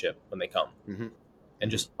 citizenship when they come Hmm. and Hmm.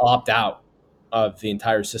 just opt out of the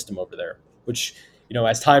entire system over there, which,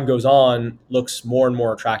 as time goes on, looks more and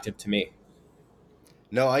more attractive to me.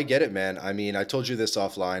 No, I get it, man. I mean, I told you this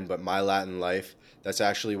offline, but My Latin Life, that's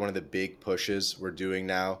actually one of the big pushes we're doing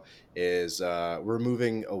now, is we're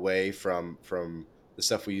moving away from the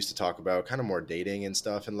stuff we used to talk about, kind of more dating and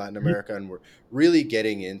stuff in Latin Mhm. America, and we're really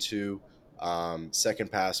getting into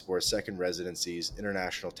second passports, second residencies,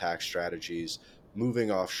 international tax strategies, moving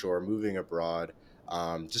offshore, moving abroad,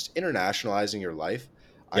 just internationalizing your life.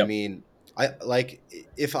 I Yep. mean, I like,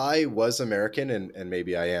 if I was American, and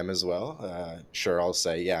maybe I am as well. Sure, I'll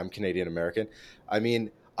say, yeah, I'm Canadian American. I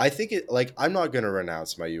mean, I think it, like, I'm not going to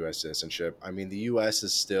renounce my U.S. citizenship. I mean, the U.S.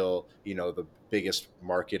 is still, the biggest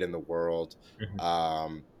market in the world. Mhm.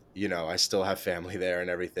 Um, I still have family there and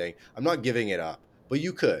everything. I'm not giving it up, but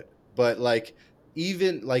you could. But like,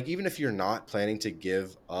 even if you're not planning to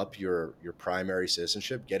give up your primary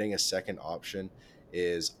citizenship, getting a second option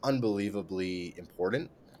is unbelievably important.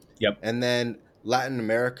 Yep. And then Latin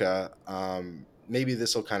America, maybe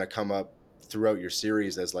this will kind of come up throughout your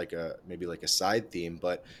series as like a maybe like a side theme,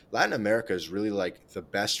 but Latin America is really like the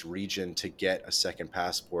best region to get a second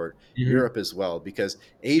passport. Hmm. Europe as well, because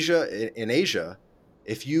in Asia,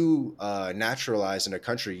 if you naturalize in a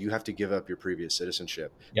country, you have to give up your previous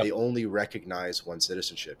citizenship. They Yep. only recognize one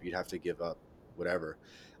citizenship. You'd have to give up whatever.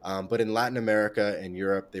 But in Latin America and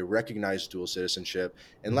Europe, they recognize dual citizenship.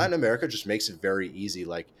 And Hmm. Latin America just makes it very easy.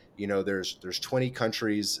 Like, there's 20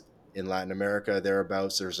 countries in Latin America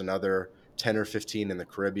thereabouts. There's another 10 or 15 in the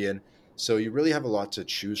Caribbean. So you really have a lot to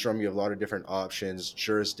choose from. You have a lot of different options,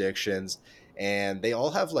 jurisdictions, and they all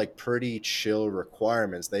have like pretty chill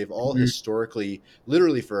requirements. They've all Hmm. historically,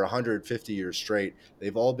 literally for 150 years straight,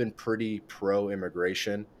 they've all been pretty pro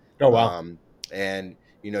immigration. Oh wow. Um, and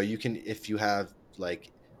you can, if you have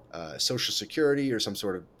like social security or some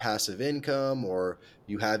sort of passive income, or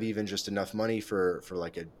you have even just enough money for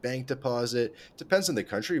like a bank deposit. Depends on the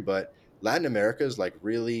country, but Latin America is like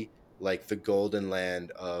really like the golden land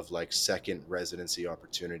of like second residency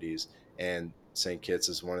opportunities. And St. Kitts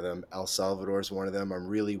is one of them. El Salvador is one of them. I'm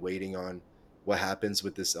really waiting on what happens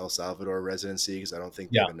with this El Salvador residency because I don't think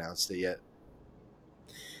Yeah. they've announced it yet.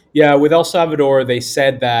 Yeah. With El Salvador, they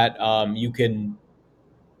said that you can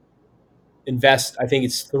invest. I think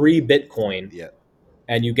it's 3 Bitcoin, Yeah,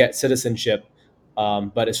 and you get citizenship.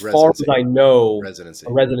 But as far as residency, I know, a residency.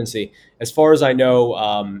 residency. As far as I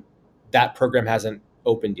know, that program hasn't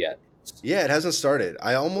opened yet. Yeah, it hasn't started.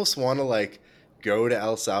 I almost want to like go to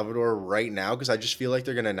El Salvador right now because I just feel like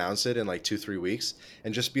they're gonna announce it in like 2 3 weeks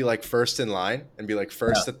and just be like first in line and be like Yeah.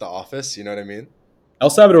 first at the office. You know what I mean? El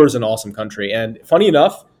Salvador is an awesome country, and funny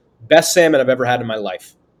enough, best salmon I've ever had in my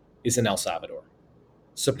life is in El Salvador.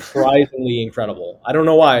 Surprisingly incredible. I don't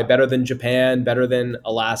know why. Better than Japan, better than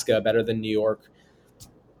Alaska, better than New York.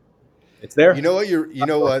 It's You there. know what you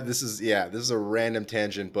know what this is a random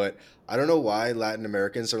tangent, but I don't know why Latin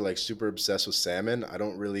Americans are like super obsessed with salmon. I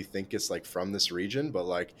don't really think it's like from this region, but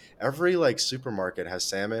like every like supermarket has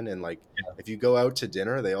salmon, and like Yeah, if you go out to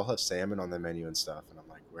dinner, they all have salmon on the menu and stuff. And I'm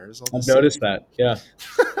like, where does all I've this salmon noticed come that.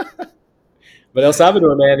 Yeah, but El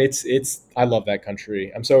Salvador, man, it's. I love that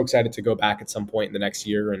country. I'm so excited to go back at some point in the next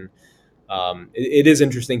year, and it is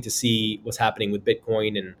interesting to see what's happening with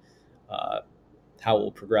Bitcoin and uh, how it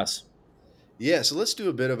will progress. Yeah, so let's do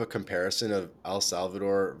a bit of a comparison of El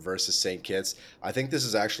Salvador versus St. Kitts. I think this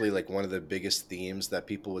is actually like one of the biggest themes that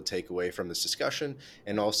people would take away from this discussion,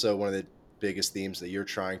 and also one of the biggest themes that you're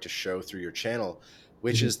trying to show through your channel,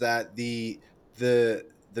 which Mhm. is that the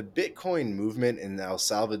the Bitcoin movement in El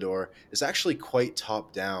Salvador is actually quite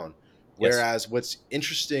top down, Yes. whereas what's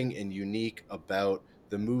interesting and unique about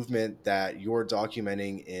the movement that you're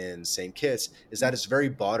documenting in St. Kitts is that it's very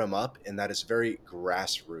bottom up and that it's very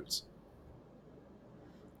grassroots.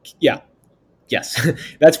 Yeah. Yes.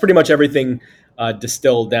 That's pretty much everything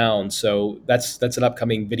distilled down. So that's an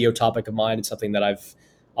upcoming video topic of mine. It's something that I've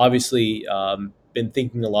obviously been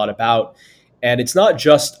thinking a lot about, and it's not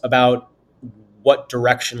just about what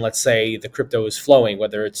direction, let's say, the crypto is flowing,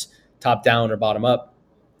 whether it's top down or bottom up.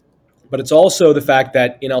 But it's also the fact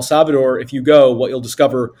that in El Salvador, if you go, what you'll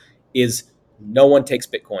discover is no one takes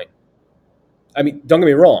Bitcoin. I mean, don't get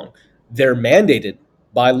me wrong, they're mandated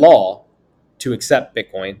by law to accept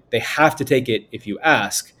Bitcoin. They have to take it if you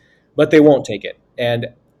ask, but they won't take it. And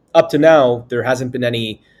up to now, there hasn't been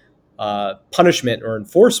any punishment or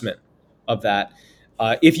enforcement of that.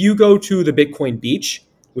 If you go to the Bitcoin beach,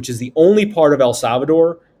 which is the only part of El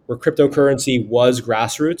Salvador where Mhm. cryptocurrency was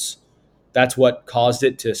grassroots, that's what caused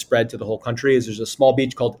it to spread to the whole country. Is there's a small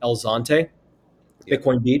beach called El Zante, Yep.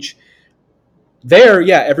 Bitcoin Beach. There,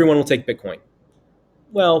 yeah, everyone will take Bitcoin.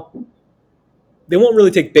 Well, they won't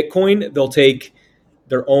really take Bitcoin. They'll take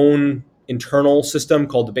their own internal system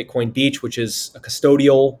called the Bitcoin Beach, which is a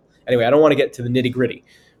custodial. Anyway, I don't want to get to the nitty gritty,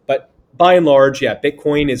 but by and large, yeah,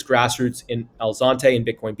 Bitcoin is grassroots in El Zante and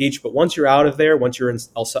Bitcoin Beach. But once you're out of there, once you're in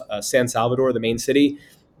San Salvador, the main city,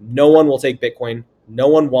 no one will take Bitcoin. No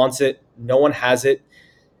one wants it. No one has it.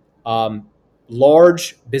 Um,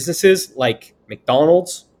 Large businesses like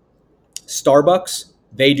McDonald's, Starbucks,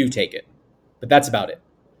 they do take it, but that's about it.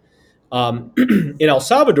 In El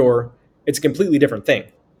Salvador, it's a completely different thing.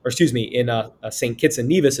 Or excuse me, in St. Kitts and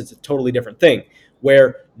Nevis, it's a totally different thing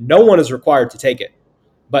where no one is required to take it,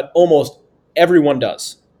 but almost everyone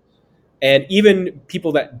does. And even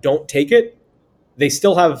people that don't take it, they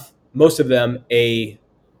still have, most of them, a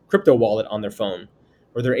crypto wallet on their phone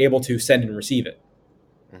where they're able to send and receive it.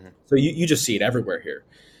 Mhm. So you just see it everywhere here.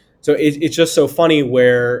 So it's just so funny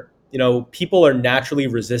where, people are naturally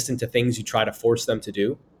resistant to things you try to force them to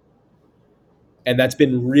do. And that's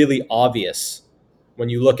been really obvious when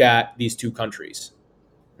you look at these two countries.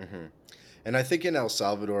 Hmm. And I think in El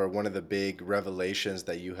Salvador, one of the big revelations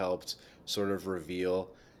that you helped sort of reveal,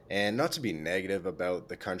 and not to be negative about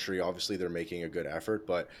the country, obviously they're making a good effort,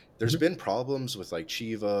 but there's Mhm. been problems with like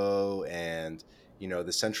Chivo and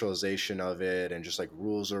the centralization of it and just like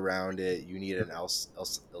rules around it. You need an El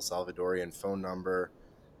Salvadorian phone number,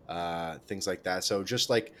 things like that. So just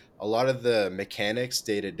like a lot of the mechanics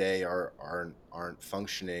day to day aren't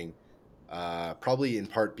functioning, probably in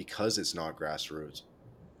part because it's not grassroots.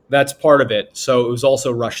 That's part of it. So it was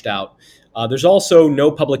also rushed out. There's also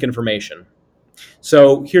no public information.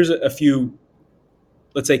 So here's a few,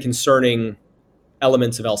 let's say, concerning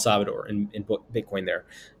elements of El Salvador in Bitcoin there.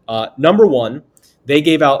 Number one, they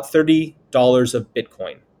gave out $30 of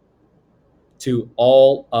Bitcoin to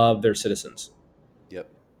all of their citizens. Yep.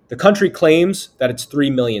 The country claims that it's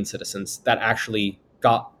 3 million citizens that actually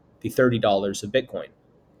got the $30 of Bitcoin.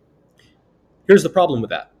 Here's the problem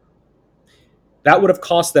with that: that would have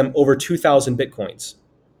cost them over 2,000 Bitcoins.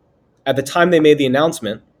 At the time they made the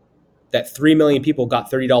announcement that 3 million people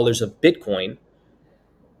got $30 of Bitcoin,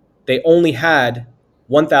 they only had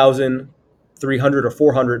 1,300 or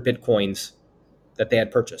 400 Bitcoins that they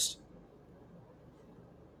had purchased.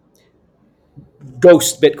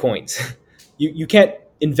 Ghost Bitcoins. You can't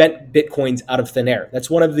invent Bitcoins out of thin air.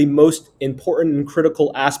 That's one of the most important and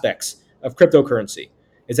critical aspects of cryptocurrency,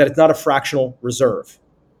 is that it's not a fractional reserve.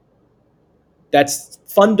 That's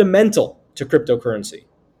fundamental to cryptocurrency,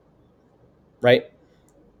 right?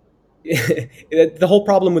 The whole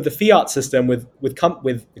problem with the fiat system, with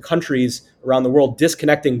the countries around the world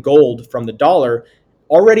disconnecting gold from the dollar,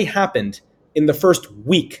 already happened in the first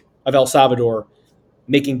week of El Salvador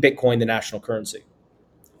making Bitcoin the national currency.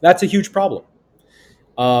 That's a huge problem.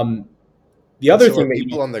 Um, the And other so are thing that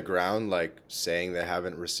people you, on the ground like saying they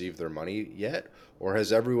haven't received their money yet? Or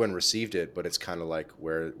has everyone received it, but it's kind of like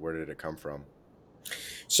where did it come from?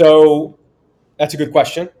 so that's a good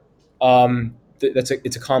question.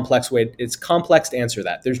 It's a complex way. It's complex to answer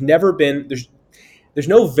that. There's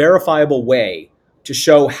no verifiable way to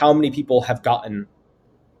show how many people have gotten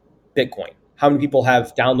Bitcoin, how many people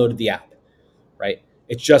have downloaded the app, right?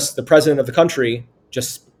 It's just the president of the country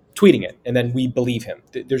just tweeting it, and then we believe him.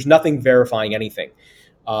 There's nothing verifying anything.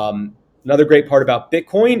 Another great part about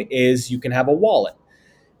Bitcoin is you can have a wallet.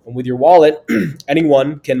 And with your wallet,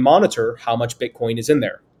 anyone can monitor how much Bitcoin is in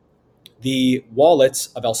there. The wallets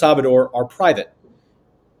of El Salvador are private.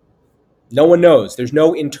 No one knows. There's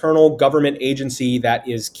no internal government agency that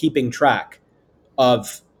is keeping track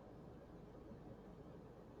of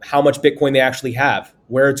how much Bitcoin they actually have,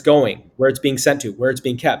 where it's going, where it's being sent to, where it's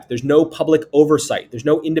being kept. There's no public oversight. There's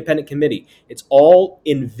no independent committee. It's all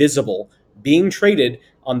invisible, being traded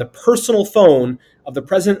on the personal phone of the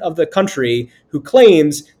president of the country, who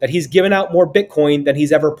claims that he's given out more Bitcoin than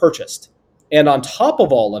he's ever purchased. And on top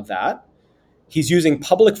of all of that, he's using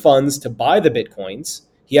public funds to buy the Bitcoins.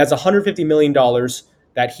 He has $150 million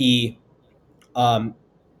that he um,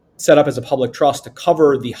 set up as a public trust to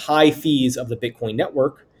cover the high fees of the Bitcoin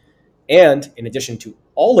network. And in addition to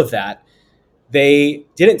all of that, they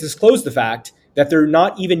didn't disclose the fact that they're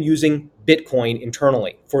not even using Bitcoin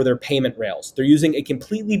internally for their payment rails. They're using a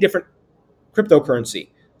completely different cryptocurrency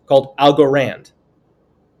called Algorand.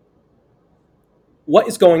 What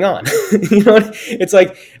is going on? It's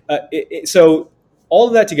like, so all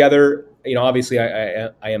of that together, obviously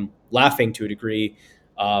I am laughing to a degree,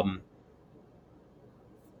 um,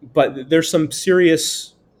 but there's some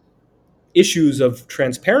serious issues of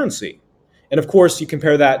transparency. And of course, you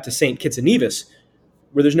compare that to St. Kitts and Nevis,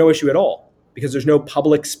 where there's no issue at all because there's no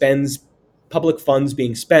public funds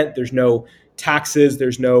being spent. There's no taxes.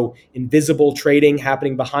 There's no invisible trading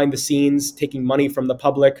happening behind the scenes, taking money from the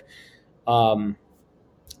public. Um,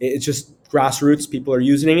 it's just grassroots. People are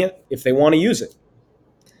using it if they want to use it.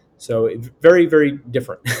 So very, very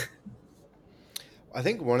different. I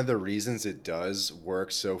think one of the reasons it does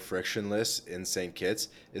work so frictionless in St. Kitts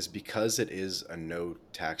is because it is a no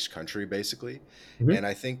tax country, basically. Mhm. And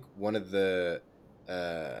I think one of the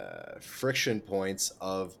friction points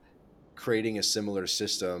of creating a similar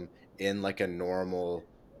system in like a normal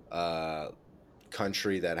uh,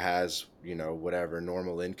 country that has whatever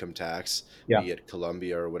normal income tax, Yeah. be it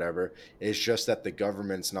Colombia or whatever, is just that the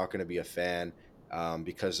government's not going to be a fan,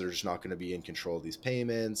 because they're just not going to be in control of these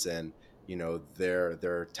payments, and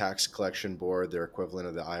their tax collection board, their equivalent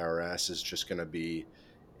of the IRS, is just going to be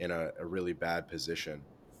in a really bad position,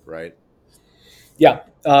 right? Yeah.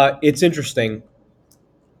 It's interesting.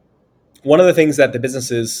 One of the things that the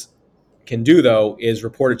businesses can do, though, is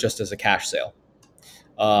report it just as a cash sale.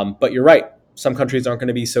 But you're right. Some countries aren't going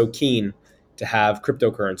to be so keen to have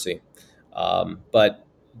cryptocurrency. But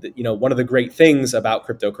one of the great things about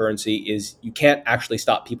cryptocurrency is you can't actually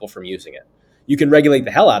stop people from using it. You can regulate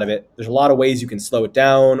the hell out of it. There's a lot of ways you can slow it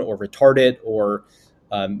down or retard it or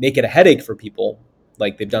make it a headache for people,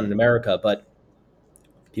 like they've done in Mhm. America. But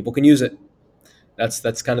people can use it.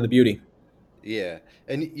 That's kind of the beauty. Yeah.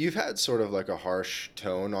 And you've had sort of like a harsh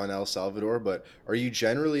tone on El Salvador, but are you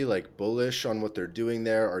generally like bullish on what they're doing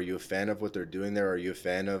there? Are you a fan of what they're doing there? Are you a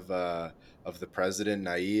fan of the president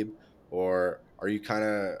Naib, or are you kind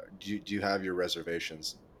of do you have your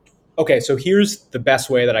reservations? Okay, so here's the best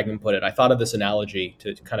way that I can put it. I thought of this analogy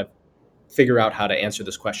to kind of figure out how to answer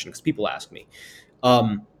this question because people ask me.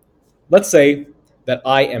 Um, let's say that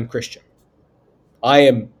I am Christian. I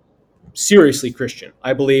am seriously Christian.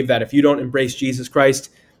 I believe that if you don't embrace Jesus Christ,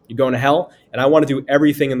 you're going to hell. And I want to do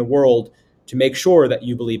everything in the world to make sure that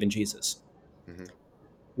you believe in Jesus. Hmm.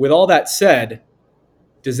 With all that said,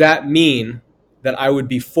 does that mean that I would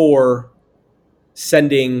be for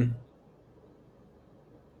sending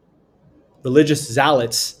religious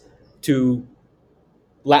zealots to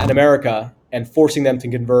Latin America and forcing them to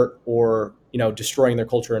convert, or destroying their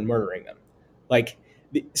culture and murdering them? Like,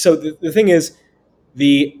 so the thing is,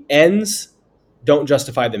 the ends don't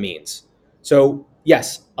justify the means. So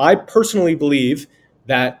yes, I personally believe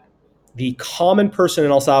that the common person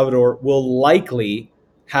in El Salvador will likely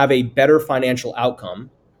have a better financial outcome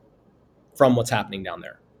from what's happening down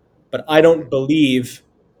there. But I don't Hmm. believe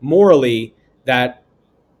morally that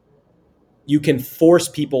you can force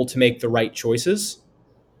people to make the right choices,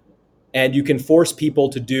 and you can force people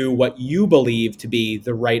to do what you believe to be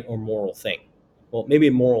the right or moral thing. Well, maybe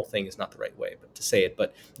a moral thing is not the right way but to say it,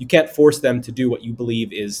 but you can't force them to do what you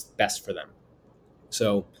believe is best for them.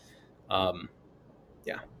 So, um,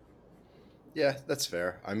 yeah, Yeah, that's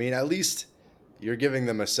fair. I mean, at least you're giving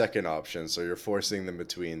them a second option, so you're forcing them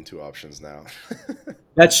between two options now.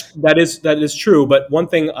 that is true. But one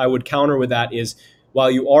thing I would counter with that is,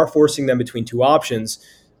 while you are forcing them between two options,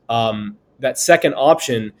 that second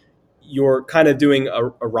option, you're kind of doing a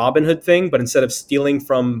Robin Hood thing, but instead of stealing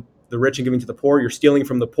from the rich and giving to the poor, you're stealing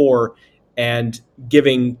from the poor and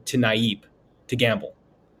giving to Naib to gamble.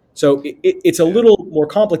 So it's a Yeah. little more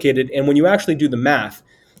complicated. And when you actually do the math,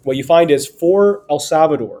 what you find is for El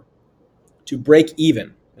Salvador to break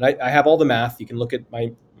even, and I have all the math. You can look at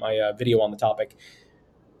my video on the topic.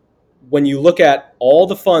 When you look at all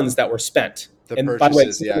the funds that were spent, The and by the way,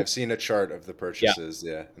 purchases, yeah, I've seen a chart of the yeah, purchases,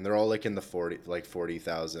 yeah, and they're all like in the 40, like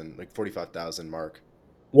 40,000, like 45,000 mark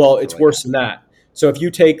well, for it's like, worse than that. So if you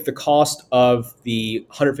take the cost of the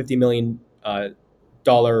 $150 million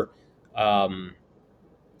dollar, um,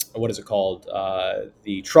 what is it called?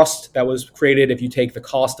 The trust that was created. If you take the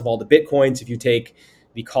cost of all the bitcoins, if you take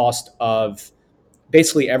the cost of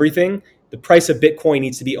basically everything, the price of Bitcoin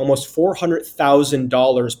needs to be almost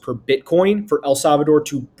 $400,000 per Bitcoin for El Salvador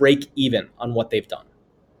to break even on what they've done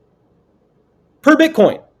per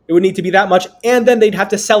Bitcoin. It would need to be that much, and then they'd have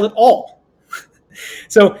to sell it all.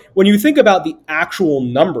 So when you think about the actual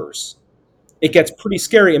numbers, it hmm, gets pretty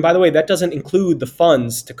scary. And by the way, that doesn't include the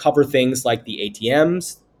funds to cover things like the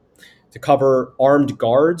ATMs, to cover armed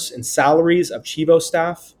guards and salaries of Chivo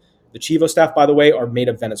staff. The Chivo staff, by the way, are made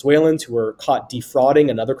of Venezuelans who were caught defrauding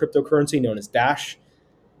another cryptocurrency known as Dash.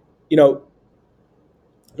 You know,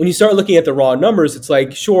 when you start looking at the raw numbers, it's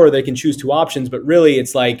like, sure, they can choose two options, but really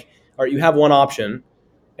it's like, all right, you have one option,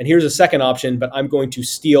 and here's a second option, but I'm going to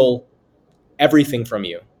steal everything from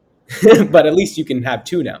you. hmm. But at least you can have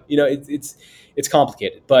two now. It's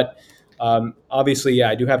complicated, but obviously, yeah,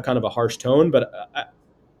 I do have kind of a harsh tone, but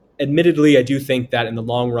admittedly, I do think that in the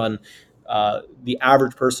long run, the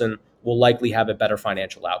average person will likely have a better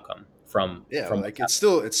financial outcome from Yeah, from what's like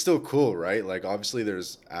happening. it's still cool, right? Like obviously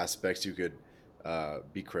there's aspects you could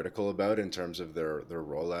be critical about in terms of their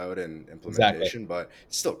rollout and Exactly. implementation, but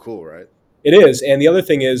it's still cool, right? It is. And the other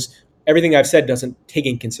thing is, everything I've said doesn't take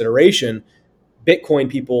in consideration Bitcoin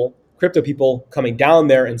people, crypto people coming down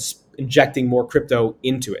there and injecting more crypto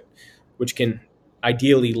into it, which can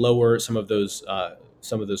ideally lower some of those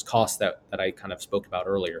costs that I kind of spoke about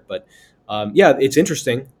earlier. But yeah, it's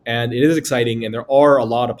interesting and it is exciting, and there are a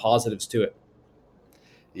lot of positives to it.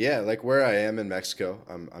 Yeah, like where I am in Mexico,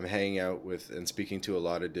 I'm hanging out with and speaking to a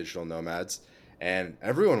lot of digital nomads, and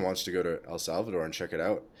everyone wants to go to El Salvador and check it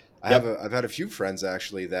out. Yep. I've had a few friends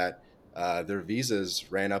actually that their visas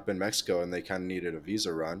ran up in Mexico and they kind of needed a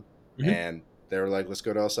visa run, Hmm. and they were like, "Let's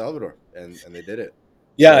go to El Salvador," and they did it.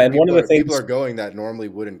 Yeah, So and one of the people things are going that normally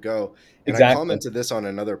wouldn't go, and I exactly. commented this on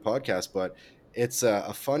another podcast, but it's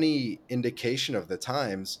a funny indication of the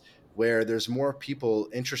times where there's more people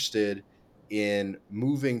interested in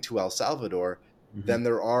moving to El Salvador Mhm. than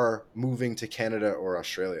there are moving to Canada or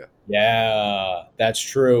Australia. Yeah, that's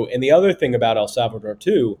true. And the other thing about El Salvador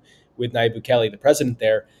too, with Nayib Bukele, the president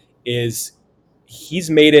there, is he's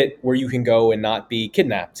made it where you can go and not be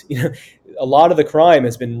kidnapped. A lot of the crime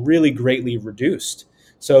has been really greatly reduced.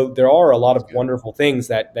 So there are a lot That's of good. wonderful things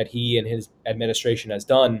that he and his administration has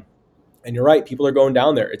done. And you're right, people are going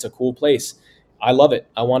down there. It's a cool place. I love it.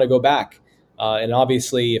 I want to go back. And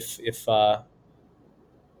obviously, if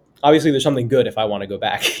obviously there's something good if I want to go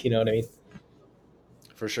back. You know what I mean?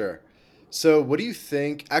 For sure. So, what do you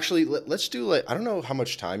think? Actually, let's do like I don't know how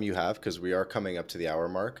much time you have because we are coming up to the hour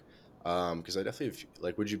mark. Because I definitely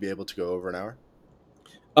like, would you be able to go over an hour?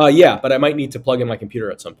 Yeah, but I might need to plug in my computer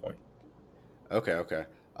at some point. Okay, okay.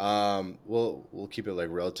 We'll keep it like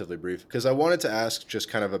relatively brief because I wanted to ask just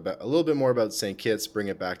kind of about a little bit more about St. Kitts, bring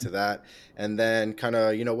it back to that, and then kind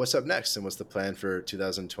of what's up next and what's the plan for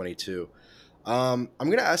 2022. I'm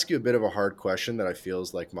gonna ask you a bit of a hard question that I feel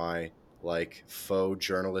is like my like faux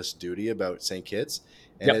journalist duty about St. Kitts,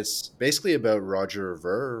 and Yep. it's basically about Roger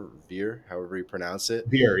Ver, however you pronounce it.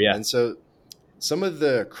 Beer, yeah. And so some of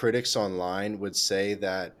the critics online would say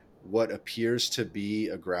that what appears to be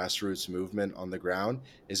a grassroots movement on the ground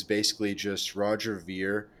is basically just Roger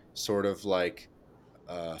Ver sort of like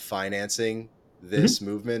financing Hmm. this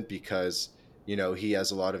movement because he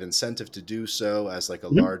has a lot of incentive to do so as like a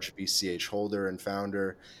Hmm. large BCH holder and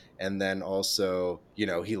founder, and then also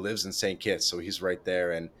he lives in St. Kitts, so he's right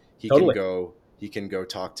there, and Totally. he can go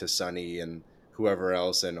talk to Sonny and whoever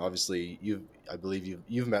else, and obviously I believe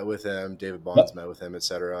you've met with him, David Bond's Yep. met with him,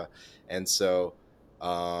 etc. And so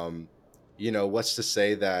um what's to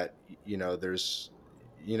say that there's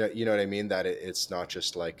you know what I mean, that it's not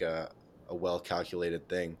just like a well calculated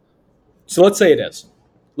thing. So let's say it is.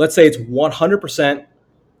 Let's say it's 100%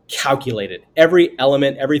 calculated. Every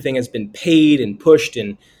element, everything has been paid and pushed,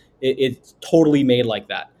 and it's totally made like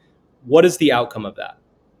that. What is the outcome of that?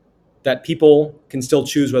 That people can still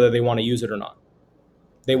choose whether they want to use it or not.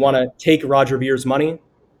 They want Hmm. to take Roger Vere's money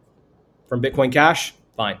from Bitcoin Cash,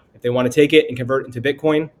 fine. If they want to take it and convert it into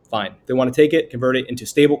Bitcoin, fine. If they want to take it, convert it into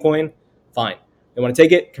stablecoin, fine. If they want to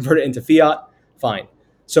take it, convert it into fiat, fine.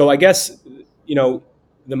 So I guess you know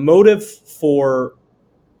the motive for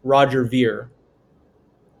Roger Ver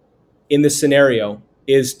in this scenario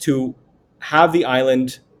is to have the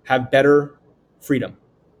island have better freedom,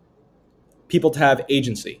 people to have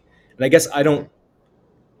agency. And I guess I don't,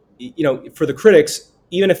 Hmm. for the critics,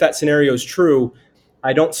 even if that scenario is true,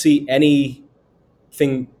 I don't see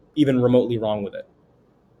anything even remotely wrong with it.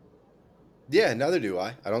 Yeah, neither do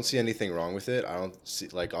I don't see anything wrong with it. I don't see,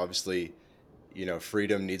 like, obviously,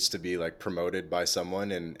 freedom needs to be like promoted by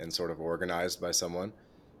someone and sort of organized by someone,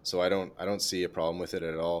 so I don't see a problem with it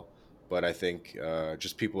at all. But I think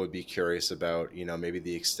just people would be curious about maybe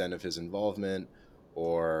the extent of his involvement,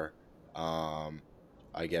 or um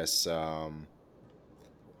I guess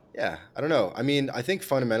yeah, I don't know. I mean, I think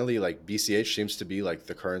fundamentally, like, BCH seems to be like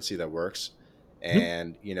the currency that works, Mhm.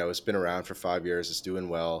 and it's been around for 5 years. It's doing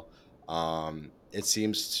well. It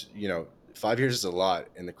seems 5 years is a lot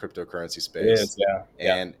in the cryptocurrency It space, is, yeah,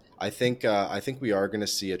 yeah, and I think we are going to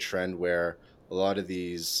see a trend where a lot of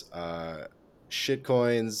these shit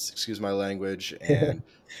coins, excuse my language, and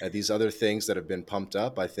these other things that have been pumped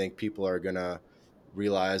up. I think people are gonna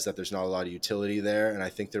realize that there's not a lot of utility there, and I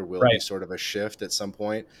think there will be right, sort of a shift at some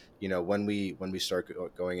point, when we start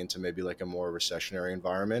going into maybe like a more recessionary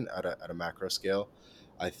environment at a macro scale.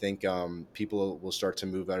 I think people will start to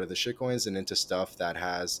move out of the shitcoins and into stuff that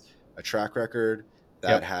has a track record,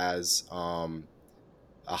 that yep, has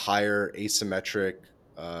a higher asymmetric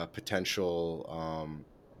potential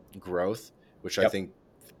growth, which I yep, think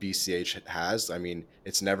BCH has. I mean,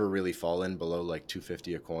 it's never really fallen below like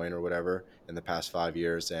 250 a coin or whatever in the past 5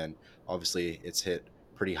 years, and obviously it's hit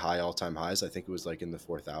pretty high all time highs. I think it was like in the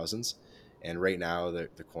 4,000s, and right now the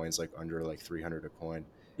coin's like under like 300 a coin,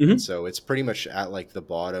 and hmm, so it's pretty much at like the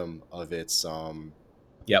bottom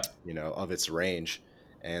yep, of its range.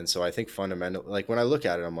 And so I think fundamentally, like, when I look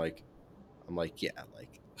at it, I'm like, yeah,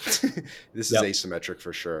 like this is yep, asymmetric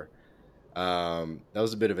for sure. That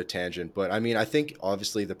was a bit of a tangent, but I mean, I think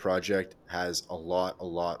obviously the project has a lot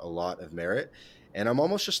of merit, and I'm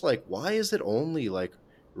almost just like, why is it only like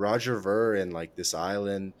Roger Ver and like this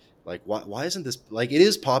island? Like, why isn't this like, it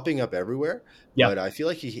is popping up everywhere? yeah. But I feel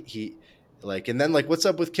like he like, and then like, what's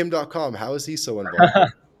up with Kim.com? How is he so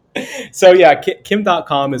involved? So yeah,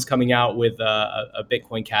 Kim.com is coming out with a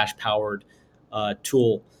Bitcoin Cash powered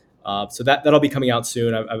tool. So that'll be coming out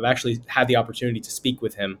soon. I've actually had the opportunity to speak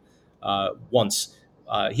with him once.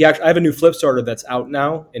 I have a new flip starter that's out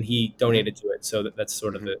now, and he donated to it. So that's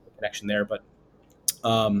sort of Hmm. the connection there. But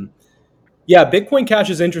um, yeah, Bitcoin Cash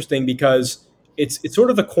is interesting because it's sort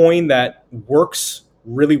of the coin that works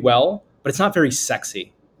really well, but it's not very sexy.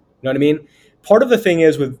 You know what I mean? Part of the thing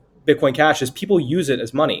is with Bitcoin Cash is people use it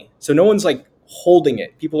as money, so no one's like holding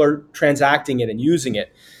it. People are transacting it and using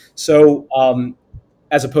it. So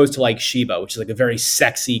as opposed to like Shiba, which is like a very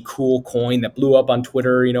sexy, cool coin that blew up on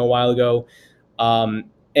Twitter, a while ago. Um,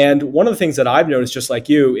 and one of the things that I've noticed, just like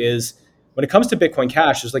you, is when it comes to Bitcoin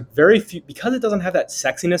Cash, there's like very few because it doesn't have that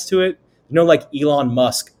sexiness to it. Like Elon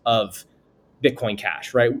Musk of Bitcoin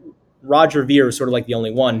Cash, right? Roger Ver is sort of like the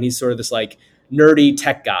only one. He's sort of this like nerdy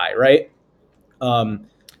tech guy, right? Um,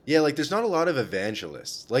 Yeah, like there's not a lot of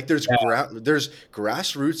evangelists. Like yeah, there's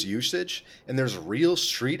grassroots usage and there's real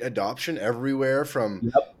street adoption everywhere from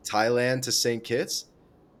yep, Thailand to St. Kitts.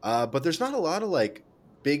 But there's not a lot of like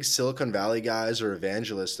big Silicon Valley guys or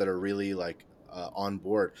evangelists that are really like on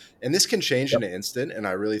board. And this can change yep, in an instant, and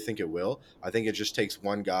I really think it will. I think it just takes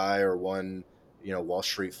one guy or one, Wall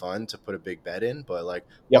Street fund to put a big bet in. But like,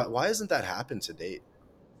 why yep. why hasn't that happened to date?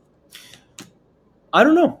 I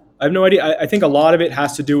don't know. I have no idea. I think a lot of it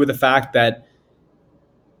has to do with the fact that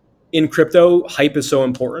in crypto, hype is so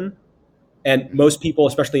important. And Hmm. most people,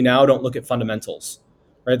 especially now, don't look at fundamentals,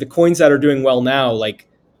 right? The coins that are doing well now, like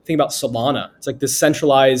think about Solana. It's like this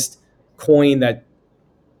centralized coin that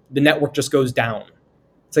the network just goes down.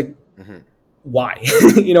 It's like, Hmm. why?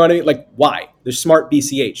 You know what I mean? Like, why? There's smart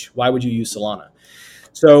BCH. Why would you use Solana?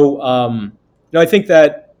 So, I think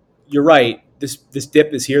that you're right. This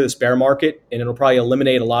dip is here, this bear market, and it'll probably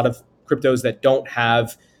eliminate a lot of cryptos that don't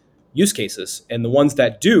have use cases. And the ones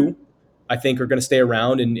that do, I think, are going to stay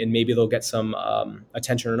around, and maybe they'll get some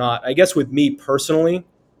attention or not. I guess with me personally,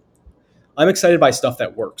 I'm excited by stuff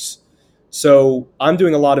that works. So I'm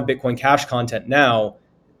doing a lot of Bitcoin Cash content now,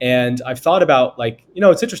 and I've thought about like,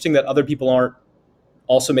 it's interesting that other people aren't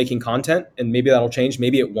also making content, and maybe that'll change,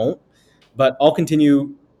 maybe it won't. But I'll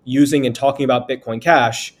continue using and talking about Bitcoin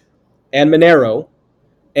Cash and Monero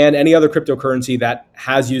and any other cryptocurrency that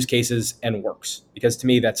has use cases and works, because to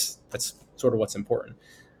me that's sort of what's important.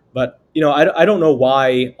 But I don't know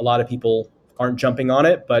why a lot of people aren't jumping on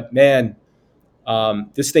it, but man,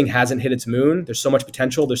 this thing hasn't hit its moon. There's so much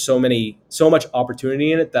potential. There's so much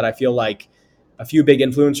opportunity in it that I feel like a few big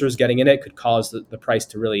influencers getting in it could cause the price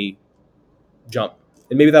to really jump.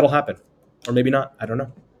 And maybe that'll happen, or maybe not. I don't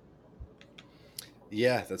know.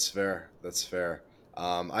 Yeah, that's fair. That's fair.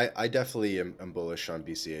 I definitely am bullish on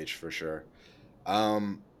BCH for sure.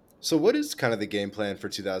 Um, so what is kind of the game plan for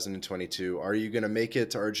 2022? Are you going to make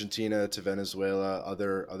it to Argentina, to Venezuela,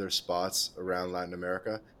 other spots around Latin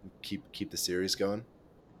America, and keep the series going?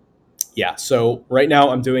 Yeah. So right now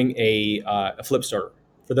I'm doing a flip starter.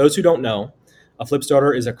 For those who don't know, a flip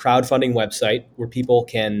starter is a crowdfunding website where people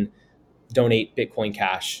can donate Bitcoin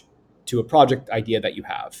Cash to a project idea that you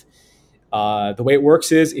have. The way it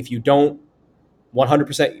works is if you don't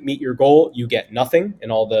 100% meet your goal, you get nothing,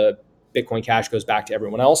 and all the Bitcoin Cash goes back to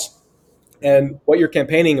everyone else. Hmm. And what you're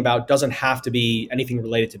campaigning about doesn't have to be anything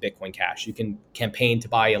related to Bitcoin Cash. You can campaign to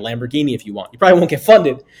buy a Lamborghini if you want. You probably won't get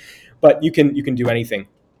funded, but you can do anything.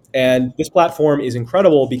 And this platform is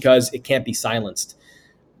incredible because it can't be silenced.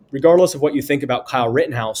 Regardless of what you think about Kyle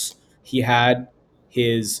Rittenhouse, he had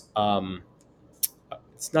his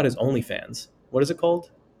it's not his OnlyFans. What is it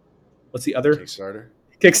called? What's the other Kickstarter.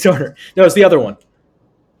 Kickstarter? No, it's the other one.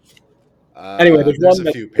 Anyway, there's There's one a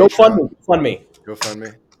that few GoFundMe. Patreon, GoFundMe.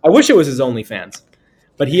 GoFundMe. I wish it was his OnlyFans,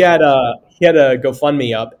 but he had a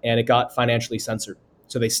GoFundMe up and it got financially censored,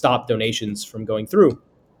 so they stopped donations from going through.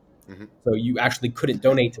 Hmm. So you actually couldn't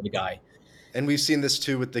donate to the guy. And we've seen this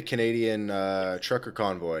too with the Canadian trucker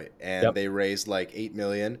convoy, and Yep. they raised like 8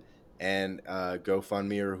 million, and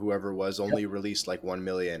GoFundMe or whoever was Yep. only released like 1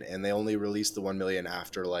 million, and they only released the 1 million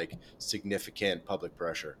after like significant public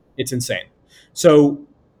pressure. It's insane. So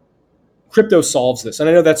crypto solves this. And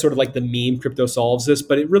I know that's sort of like the meme crypto solves this,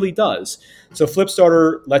 but it really does. So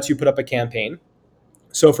Flipstarter lets you put up a campaign.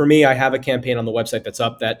 So for me, I have a campaign on the website that's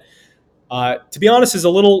up that, to be honest, is a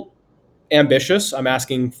little ambitious. I'm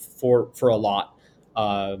asking for a lot.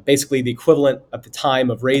 Basically, the equivalent at the time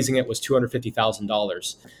of raising it was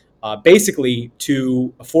 $250,000. Basically,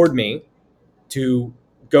 to afford me to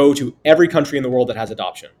go to every country in the world that has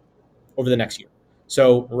adoption over the next year.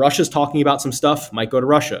 So Russia's talking about some stuff. Might go to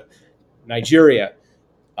Russia, Nigeria,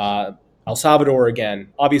 uh, El Salvador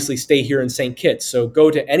again. Obviously, stay here in St. Kitts. So go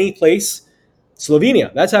to any place.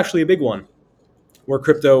 Slovenia, that's actually a big one where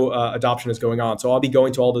crypto adoption is going on. So I'll be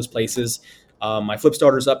going to all those places. My flip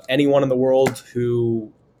starter's up. Anyone in the world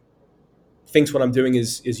who thinks what I'm doing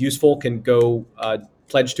is useful can go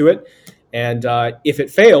pledge to it. And if it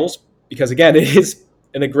fails, because again, it is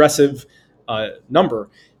an aggressive number,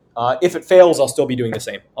 if it fails, I'll still be doing the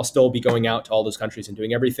same. I'll still be going out to all those countries and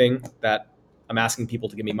doing everything that I'm asking people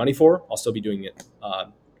to give me money for. I'll still be doing it,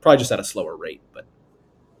 probably just at a slower rate. But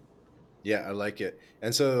Yeah, I like it.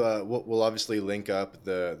 And so we'll obviously link up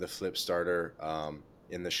the flip starter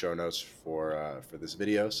in the show notes for this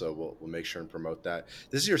video. So we'll make sure and promote that.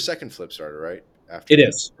 This is your second flip starter, right? After it the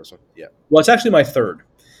is. first one. Yeah. Well, it's actually my third.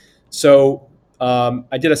 So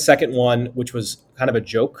I did a second one, which was kind of a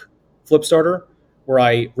joke flip starter, where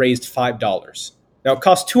I raised $5. Now it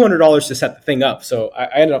cost $200 to set the thing up, so I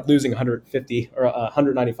ended up losing 150 or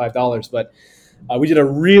 $195. But we did a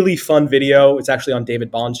really fun video. It's actually on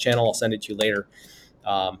David Bond's channel. I'll send it to you later.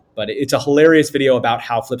 But it's a hilarious video about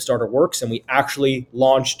how Flipstarter works, and we actually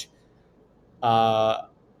launched a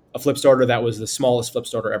Flipstarter that was the smallest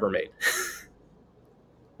Flipstarter ever made.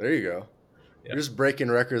 There you go. Yeah. You're just breaking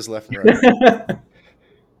records left and right.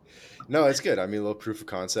 No, it's good. I mean, a little proof of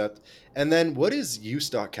concept. And then what is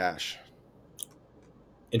use.cash?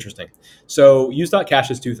 Interesting. So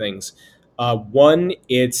use.cash is two things. One,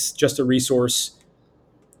 it's just a resource.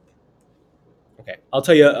 Okay, I'll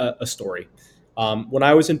tell you a story. When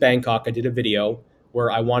I was in Bangkok, I did a video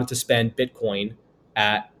where I wanted to spend Bitcoin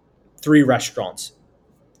at 3 restaurants.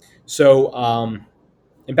 So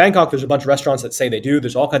in Bangkok, there's a bunch of restaurants that say they do.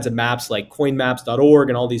 There's all kinds of maps like coinmaps.org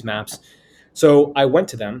and all these maps. So I went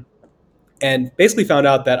to them and basically found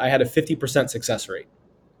out that I had a 50% success rate.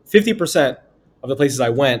 50% of the places I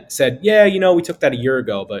went said, yeah, we took that a year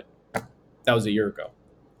ago, but that was a year ago.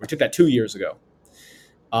 We took that 2 years ago.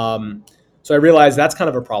 So I realized that's kind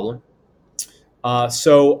of a problem.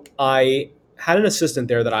 So I had an assistant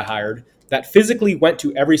there that I hired that physically went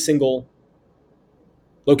to every single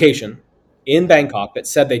location in Bangkok that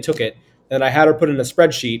said they took it. And I had her put in a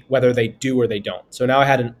spreadsheet whether they do or they don't. So now I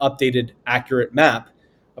had an updated, accurate map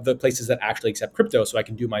of the places that actually accept crypto so I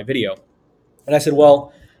can do my video. And I said,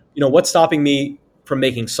 well, what's stopping me from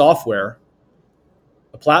making software,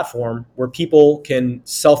 a platform where people can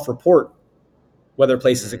self-report whether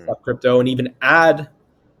places Mm, accept crypto and even add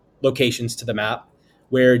locations to the map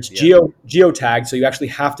where it's yeah. geotagged, so you actually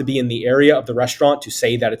have to be in the area of the restaurant to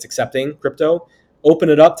say that it's accepting crypto. Open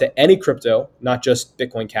it up to any crypto, not just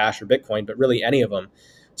Bitcoin Cash or Bitcoin, but really any of them.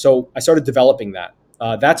 So I started developing that.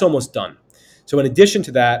 That's almost done. So in addition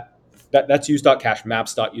to that's use.cash,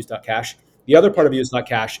 maps.use.cash. The other part Yep. of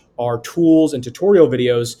use.cash are tools and tutorial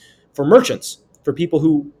videos for merchants, for people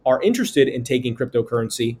who are interested in taking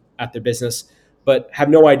cryptocurrency at their business, but have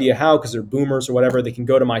no idea how because they're boomers or whatever. They can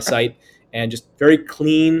go to my site and just very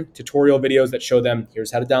clean tutorial videos that show them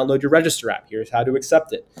here's how to download your register app, here's how to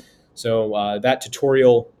accept it. So that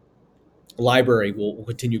tutorial library will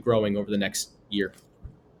continue growing over the next year.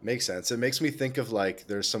 Makes sense. It makes me think of like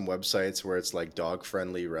there's some websites where it's like dog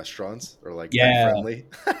friendly restaurants or like pet Yeah, friendly.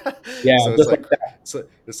 yeah, So it's just like like that.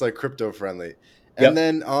 it's like crypto friendly. And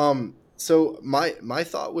Yep. then so my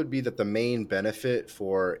thought would be that the main benefit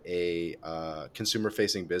for a consumer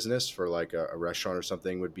facing business for like a restaurant or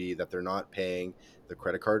something would be that they're not paying the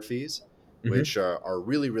credit card fees, Hmm. which are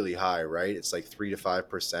really high, right? It's like 3 to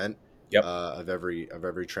 5% Yep. of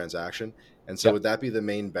every transaction. And so Yep. would that be the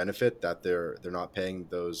main benefit that they're not paying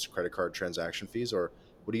those credit card transaction fees, or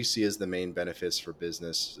what do you see as the main benefits for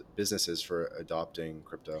businesses for adopting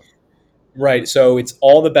crypto? Right. So it's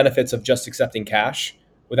all the benefits of just accepting cash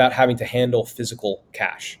without having to handle physical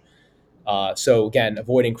cash. So again,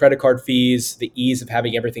 avoiding credit card fees, the ease of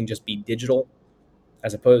having everything just be digital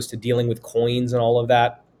as opposed to dealing with coins and all of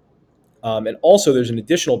that. And also, there's an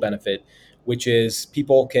additional benefit, which is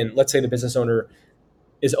people can, let's say the business owner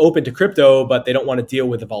is open to crypto, but they don't want to deal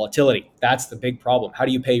with the volatility. That's the big problem. How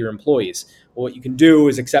do you pay your employees? Well, what you can do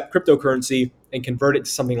is accept cryptocurrency and convert it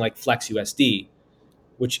to something like Flex USD,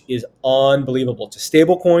 which is unbelievable. It's a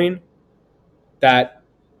stable coin that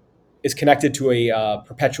is connected to a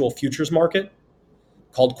perpetual futures market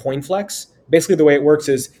called CoinFlex. Basically, the way it works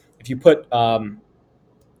is if you put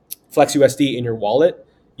Flex USD in your wallet,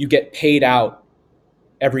 you get paid out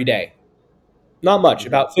every day. Not much, Hmm.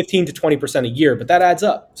 about 15 to 20% a year, but that adds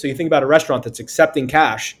up. So you think about a restaurant that's accepting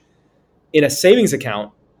cash in a savings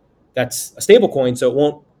account that's a stable coin, so it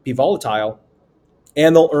won't be volatile,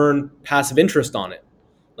 and they'll earn passive interest on it.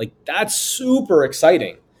 Like that's super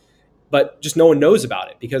exciting, but just no one knows about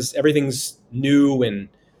it because everything's new and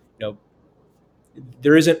know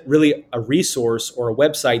there isn't really a resource or a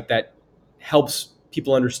website that helps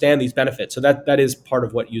people understand these benefits. So that is part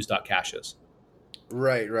of what use.cash is.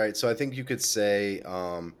 Right. So I think you could say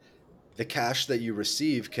the cash that you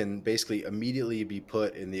receive can basically immediately be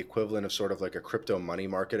put in the equivalent of sort of like a crypto money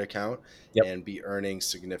market account Yep, and be earning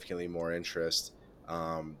significantly more interest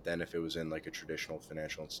than if it was in like a traditional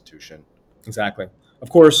financial institution. exactly.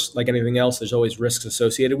 Of course, like anything else, there's always risks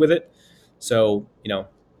associated with it. So,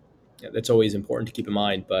 that's always important to keep in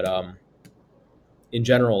mind. But in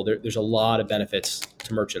general, there's a lot of benefits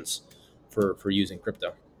to merchants for using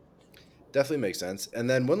crypto. Definitely makes sense. And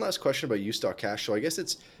then one last question about Ustock Cash. So I guess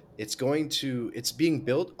it's being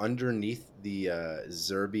built underneath the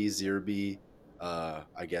Zerby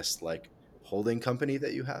I guess like holding company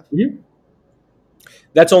that you have. Mhm.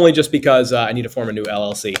 That's only just because I need to form a new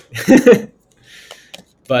LLC.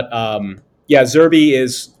 But yeah, Zerby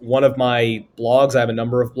is one of my blogs. I have a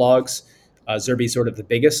number of blogs. Zerby is sort of the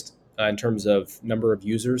biggest in terms of number of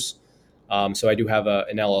users. So I do have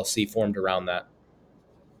an LLC formed around that.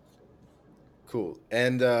 Cool.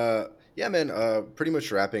 And yeah, man, pretty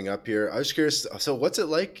much wrapping up here. I was curious, so what's it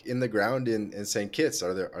like in the ground in St. Kitts?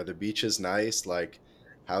 Are the beaches nice? Like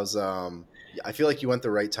how's yeah, I feel like you went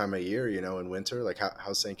the right time of year, in winter. Like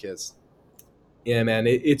how's St. Kitts? Yeah, man,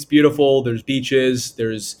 it's beautiful. There's beaches.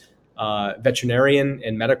 There's veterinarian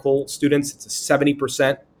and medical students. It's a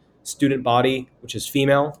 70% student body, which is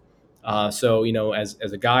female. So as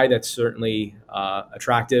a guy, that's certainly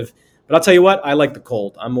attractive. But I'll tell you what, I like the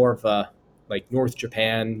cold. I'm more of a like North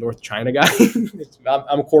Japan, North China guy.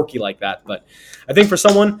 I'm quirky like that. But I think for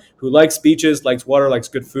someone who likes beaches, likes water, likes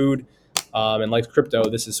good food, and likes crypto,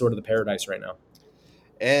 this is sort of the paradise right now.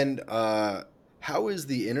 And how is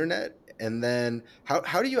the internet? And then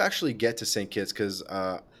how do you actually get to St. Kitts? Because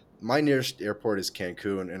my nearest airport is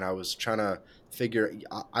Cancun, and I was trying to figure.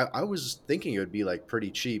 I was thinking it would be like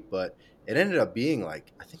pretty cheap, but it ended up being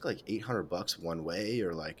like I think like $800 one way,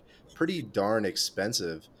 or like pretty darn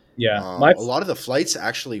expensive. Yeah, my A lot of the flights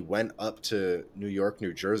actually went up to New York,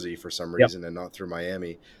 New Jersey for some yep. reason, and not through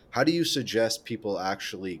Miami. How do you suggest people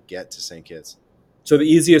actually get to St. Kitts? So the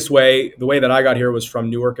easiest way, the way that I got here was from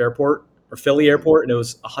Newark Airport or Philly Hmm. Airport, and it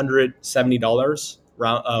was $170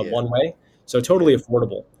 round Yeah, one way. So totally yeah,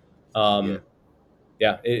 affordable. yeah.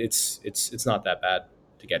 Yeah, it's not that bad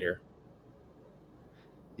to get here.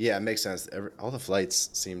 Yeah, it makes sense. All the flights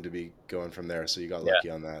seem to be going from there, so you got Yeah, lucky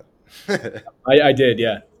on that. I did.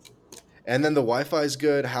 Yeah. And then the Wi-Fi is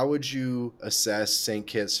good. How would you assess St.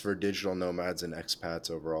 Kitts for digital nomads and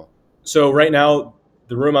expats overall? So right now,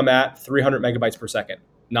 the room I'm at, 300 megabytes per second.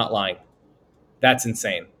 Not lying. That's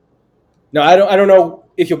insane. No, I don't know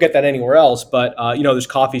if you'll get that anywhere else, but there's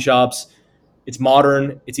coffee shops. It's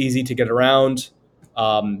modern. It's easy to get around.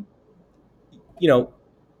 Um, you know,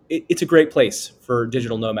 it's a great place for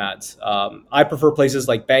digital nomads. I prefer places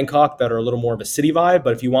like Bangkok that are a little more of a city vibe,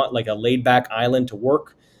 but if you want like a laid back island to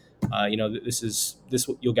work, this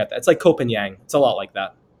you'll get that. It's like Copenhagen. It's a lot like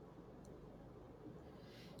that.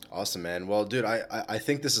 Awesome, man. Well, dude, I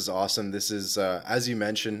think this is awesome. This is, as you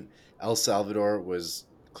mentioned, El Salvador was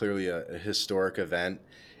clearly a historic event,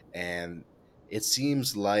 and it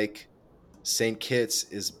seems like St. Kitts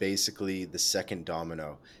is basically the second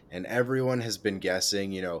domino, and everyone has been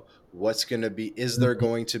guessing, what's going to be, is there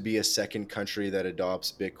going to be a second country that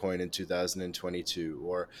adopts Bitcoin in 2022?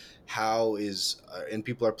 Or and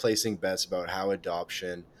people are placing bets about how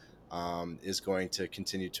adoption is going to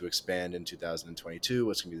continue to expand in 2022,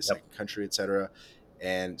 what's going to be the Yep. second country, etc.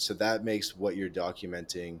 And so that makes what you're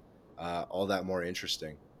documenting all that more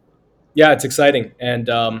interesting. Yeah, it's exciting, and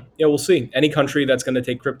yeah, we'll see. Any country that's going to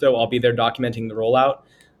take crypto, I'll be there documenting the rollout.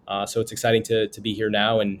 So it's exciting to be here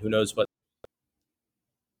now, and who knows what.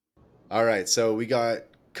 All right, so we got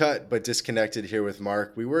cut but disconnected here with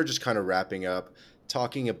Mark. We were just kind of wrapping up,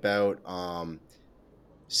 talking about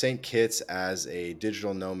St. Kitts as a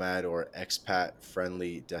digital nomad or expat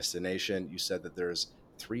friendly destination. You said that there's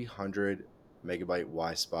 300 megabyte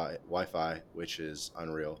Wi-Fi, which is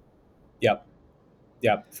unreal. Yep,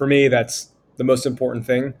 yep. For me, that's the most important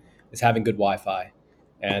thing is having good Wi-Fi,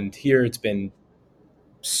 and here it's been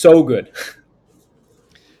so good.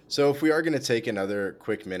 So if we are going to take another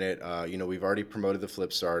quick minute, we've already promoted the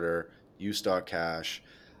Flip Starter, Ustock Cash.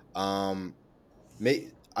 Um,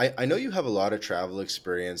 I know you have a lot of travel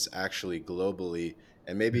experience actually globally,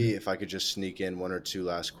 and maybe if I could just sneak in one or two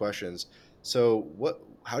last questions. So,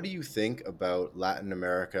 how do you think about Latin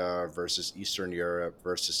America versus Eastern Europe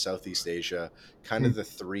versus Southeast Asia? Kind of the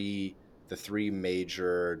three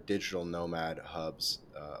major digital nomad hubs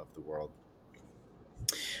of the world.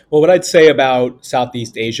 Well, what I'd say about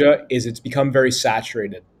Southeast Asia is it's become very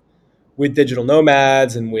saturated with digital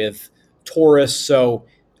nomads and with tourists. So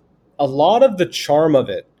a lot of the charm of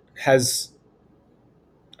it has,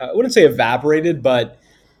 I wouldn't say evaporated, but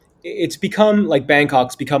it's become like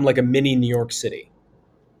Bangkok's become like a mini New York City,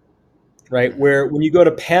 right? Hmm. Where when you go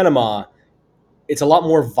to Panama, it's a lot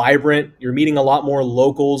more vibrant. You're meeting a lot more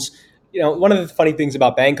locals. One of the funny things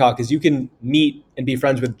about Bangkok is you can meet and be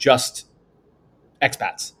friends with just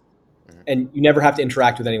expats, Hmm. and you never have to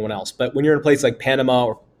interact with anyone else. But when you're in a place like Panama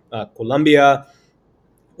or Colombia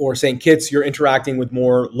or St. Kitts, you're interacting with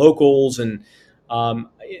more locals, and um,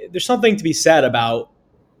 there's something to be said about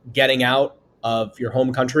getting out of your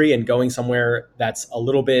home country and going somewhere that's a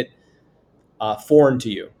little bit foreign to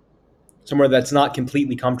you, somewhere that's not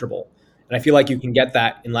completely comfortable. And I feel like you can get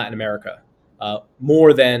that in Latin America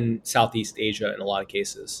more than Southeast Asia in a lot of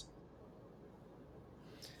cases.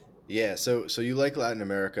 Yeah, so you like Latin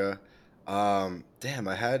America. Damn,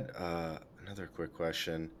 I had another quick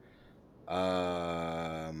question.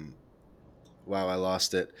 Um, wow, I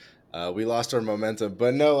lost it. We lost our momentum.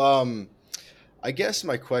 But no, I guess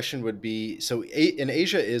my question would be, so in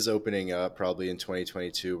Asia is opening up probably in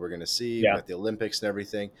 2022. We're going to see. We Yeah. got the Olympics and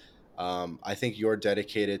everything. I think you're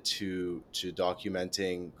dedicated to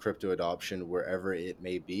documenting crypto adoption wherever it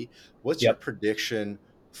may be. What's your Yep. prediction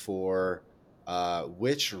for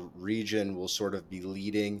which region will sort of be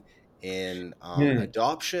leading in Hmm.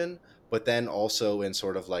 adoption, but then also in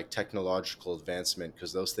sort of like technological advancement?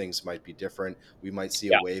 Because those things might be different. We might see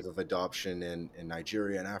a Yeah. wave of adoption in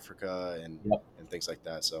Nigeria and Africa Yep. and things like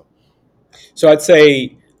that. So, So I'd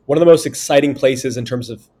say one of the most exciting places in terms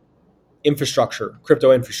of infrastructure,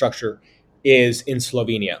 crypto infrastructure, is in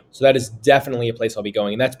Slovenia. So that is definitely a place I'll be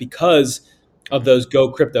going, and that's because of hmm those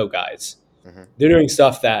Go Crypto guys. hmm They're doing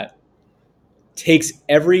stuff that takes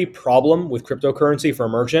every problem with cryptocurrency for a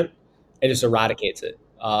merchant and just eradicates it.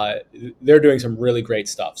 They're doing some really great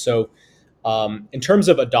stuff. So, in terms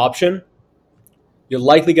of adoption, you're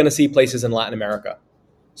likely going to see places in Latin America.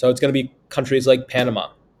 So it's going to be countries like Panama,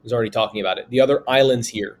 who's already talking about it. The other hmm islands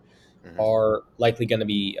here hmm are likely going to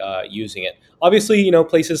be using it. Obviously,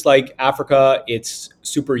 places like Africa, it's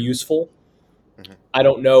super useful. hmm I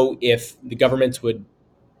don't know if the governments would,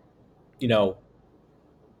 you know,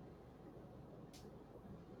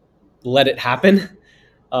 let it happen.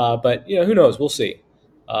 But who knows? We'll see.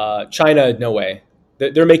 China, no way.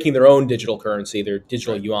 They're making their own digital currency, their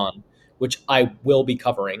digital right. yuan, which I will be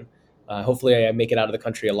covering. Hopefully, I make it out of the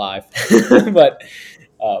country alive. But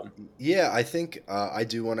Yeah, I think I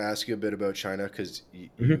do want to ask you a bit about China because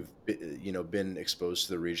mhm, been exposed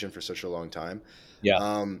to the region for such a long time. yeah,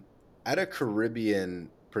 Um, at a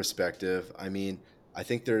Caribbean perspective, I mean, I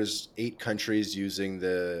think there's 8 countries using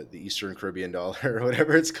the Eastern Caribbean dollar or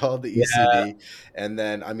whatever it's called, the yeah, ECD, and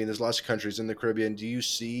then I mean, there's lots of countries in the Caribbean. Do you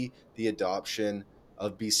see the adoption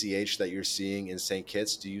of BCH that you're seeing in St.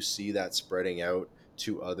 Kitts? Do you see that spreading out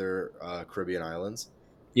to other Caribbean islands?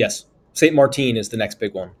 yes. Saint Martin is the next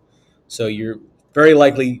big one. So you're very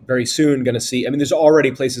likely very soon going to see. I mean, there's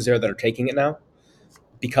already places there that are taking it now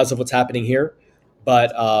because of what's happening here,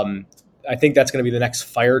 but I think that's going to be the next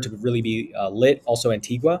fire to really be lit. Also,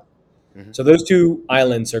 Antigua. Hmm. So those two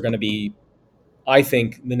islands are going to be, I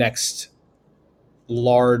think, the next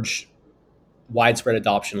large, widespread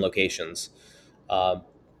adoption locations. Um,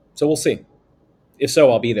 so we'll see. If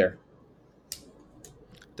so, I'll be there.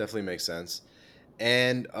 Definitely makes sense.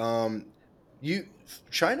 And you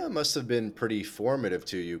China must have been pretty formative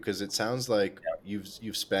to you because it sounds like you've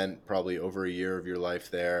spent probably over a year of your life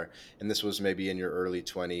there, and this was maybe in your early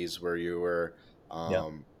 20s where you were Yeah.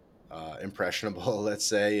 um, impressionable, let's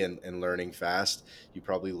say, and learning fast. You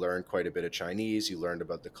probably learned quite a bit of Chinese. You learned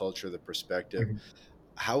about the culture, the perspective. Mhm.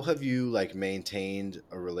 How have you like maintained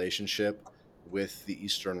a relationship with the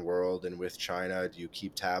Eastern world and with China? Do you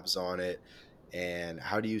keep tabs on it? And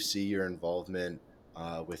how do you see your involvement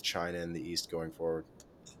with China and the East going forward?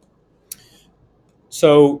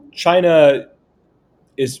 So China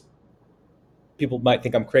is, people might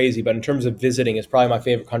think I'm crazy, but in terms of visiting, is probably my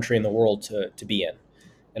favorite country in the world to be in,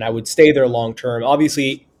 and I would stay there long term.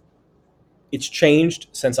 Obviously, it's changed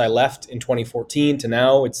since I left in 2014 to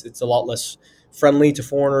now. It's a lot less friendly to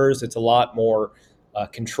foreigners. It's a lot more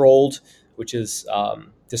controlled, which is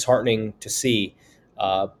disheartening to see.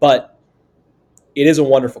 But it is a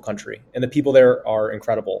wonderful country, and the people there are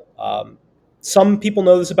incredible. Some people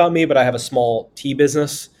know this about me, but I have a small tea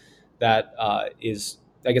business that is,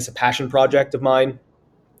 I guess, a passion project of mine,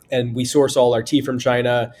 and we source all our tea from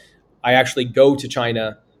China. I actually go to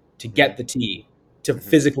China to Hmm. get the tea to Hmm.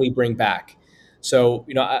 physically bring back. So,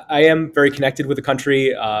 I am very connected with the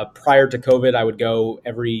country. Prior to COVID, I would go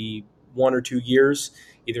every 1 or 2 years,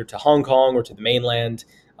 either to Hong Kong or to the mainland.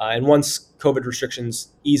 And once COVID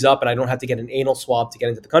restrictions ease up and I don't have to get an anal swab to get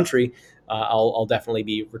into the country, I'll definitely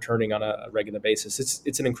be returning on a regular basis.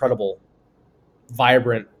 It's an incredible,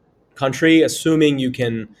 vibrant. country, assuming you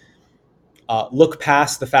can look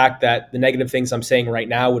past the fact that the negative things I'm saying right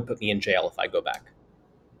now would put me in jail if I go back.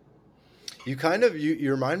 You kind of you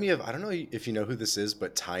remind me of, I don't know if you know who this is,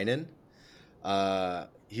 but Tynan.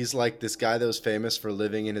 He's like this guy that was famous for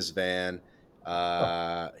living in his van.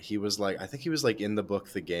 Oh, He was like, I think he was like in the book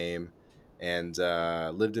The Game, and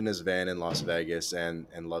lived in his van in Las Vegas, and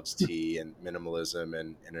loves tea and minimalism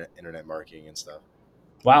and internet marketing and stuff.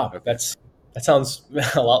 wow, Okay. that sounds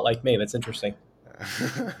a lot like me. That's interesting.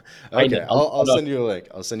 Okay, I'll I'll know. send you a link.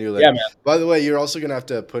 I'll send you a Yeah, link. man. By the way, you're also gonna have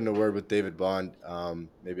to put in a word with David Bond.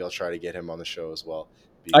 Maybe I'll try to get him on the show as well.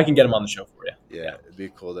 Be I can cool get him to, on the show for you. yeah, Yeah, it'd be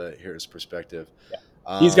cool to hear his perspective.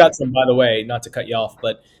 yeah. He's got Um, some, by the way, not to cut you off,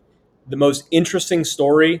 but the most interesting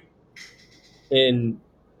story in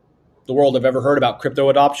the world I've ever heard about crypto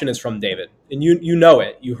adoption is from David. And you know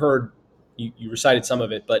it. You heard you recited some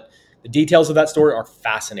of it, but the details of that story are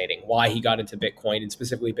fascinating. Why he got into Bitcoin and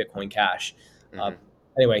specifically Bitcoin Cash. Uh, mhm.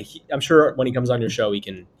 anyway, I'm sure when he comes on your show, he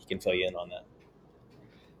can fill you in on that.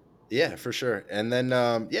 Yeah, for sure. And then,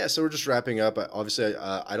 yeah, so we're just wrapping up. Obviously,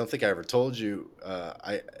 I don't think I ever told you.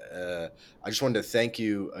 I just wanted to thank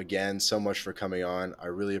you again so much for coming on. I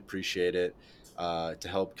really appreciate it, to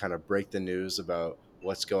help kind of break the news about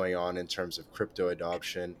what's going on in terms of crypto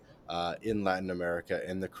adoption in Latin America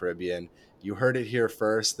and the Caribbean. You heard it here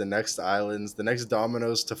first. The next islands, the next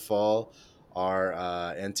dominoes to fall are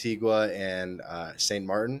Antigua and Saint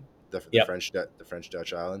Martin, Yep. The French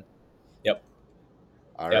Dutch island. Yep.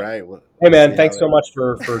 All Yep. right, Hey we'll man, see how thanks so it. much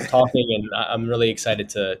for talking, and I'm really excited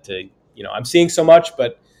to I'm seeing so much,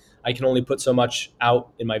 but I can only put so much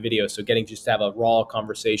out in my video. So getting just to have a raw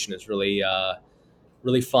conversation is really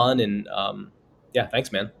fun, and yeah,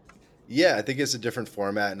 thanks, man. Yeah, I think it's a different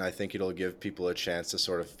format, and I think it'll give people a chance to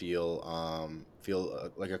sort of feel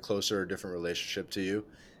like a closer, different relationship to you,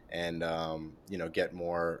 and get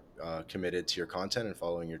more committed to your content and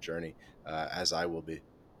following your journey, as I will be.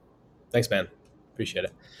 Thanks, man. Appreciate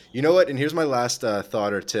it. You know what? And here's my last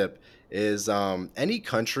thought or tip: is any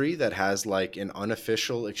country that has like an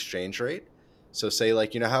unofficial exchange rate. So say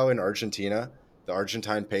like, how in Argentina, the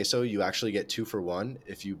Argentine peso, you actually get 2 for 1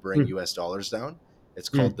 if you bring Hmm. U.S. dollars down. Hmm. It's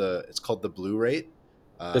called the blue rate.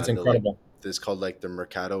 That's The like incredible. This is called like the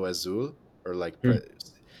Mercado Azul, or like Hmm.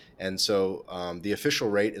 and so the official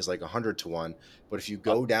rate is like 100 to 1. But if you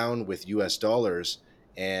Wow. go down with U.S. dollars,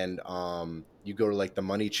 and you go to like the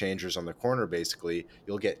money changers on the corner, basically,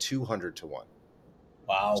 you'll get 200 to 1.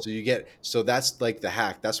 Wow. So that's like the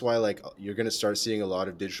hack. That's why like you're going to start seeing a lot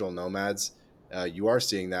of digital nomads. You are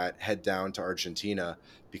seeing that head down to Argentina,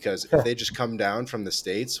 because if Huh. they just come down from the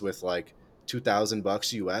States with like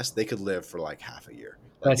 $2,000 US, they could live for like half a year.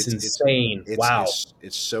 Like That's insane. Wow.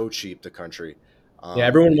 it's so cheap, the country. Yeah,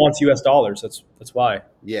 everyone It, wants U.S. dollars. That's why.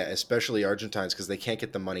 yeah, especially Argentines, because they can't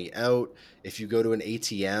get the money out. If you go to an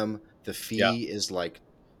ATM, the Yeah. fee is like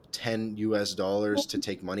 $10 to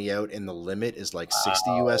take money out, and the limit is like Wow.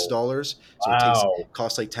 $60. So Wow.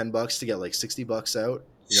 costs like $10 to get like $60 out.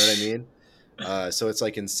 You know what I mean? So it's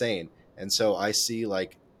like insane. And so I see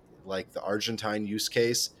like the Argentine use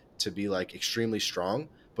case to be like extremely strong,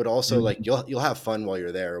 but also like Mhm. you'll have fun while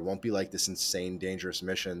you're there. It won't be like this insane dangerous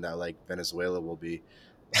mission that like Venezuela will be.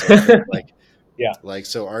 So I think Yeah, like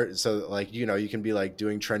you can be like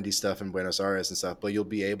doing trendy stuff in Buenos Aires and stuff, but you'll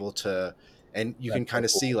be able to, and you can that's so kind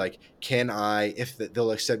of see cool. like, can I, if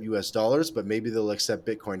they'll accept US dollars, but maybe they'll accept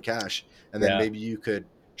Bitcoin Cash, and then Yeah. maybe you could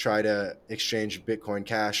try to exchange Bitcoin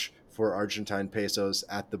Cash for Argentine pesos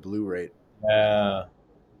at the blue rate. Yeah.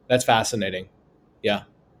 That's fascinating. Yeah.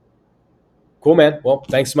 Cool, man. Well,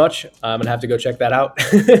 thanks so much. I'm gonna have to go check that out.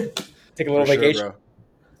 Take a For little sure, vacation. bro.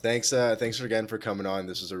 Thanks again for coming on.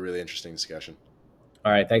 This was a really interesting discussion.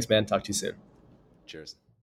 All right. Thanks, man. Talk to you soon. Cheers.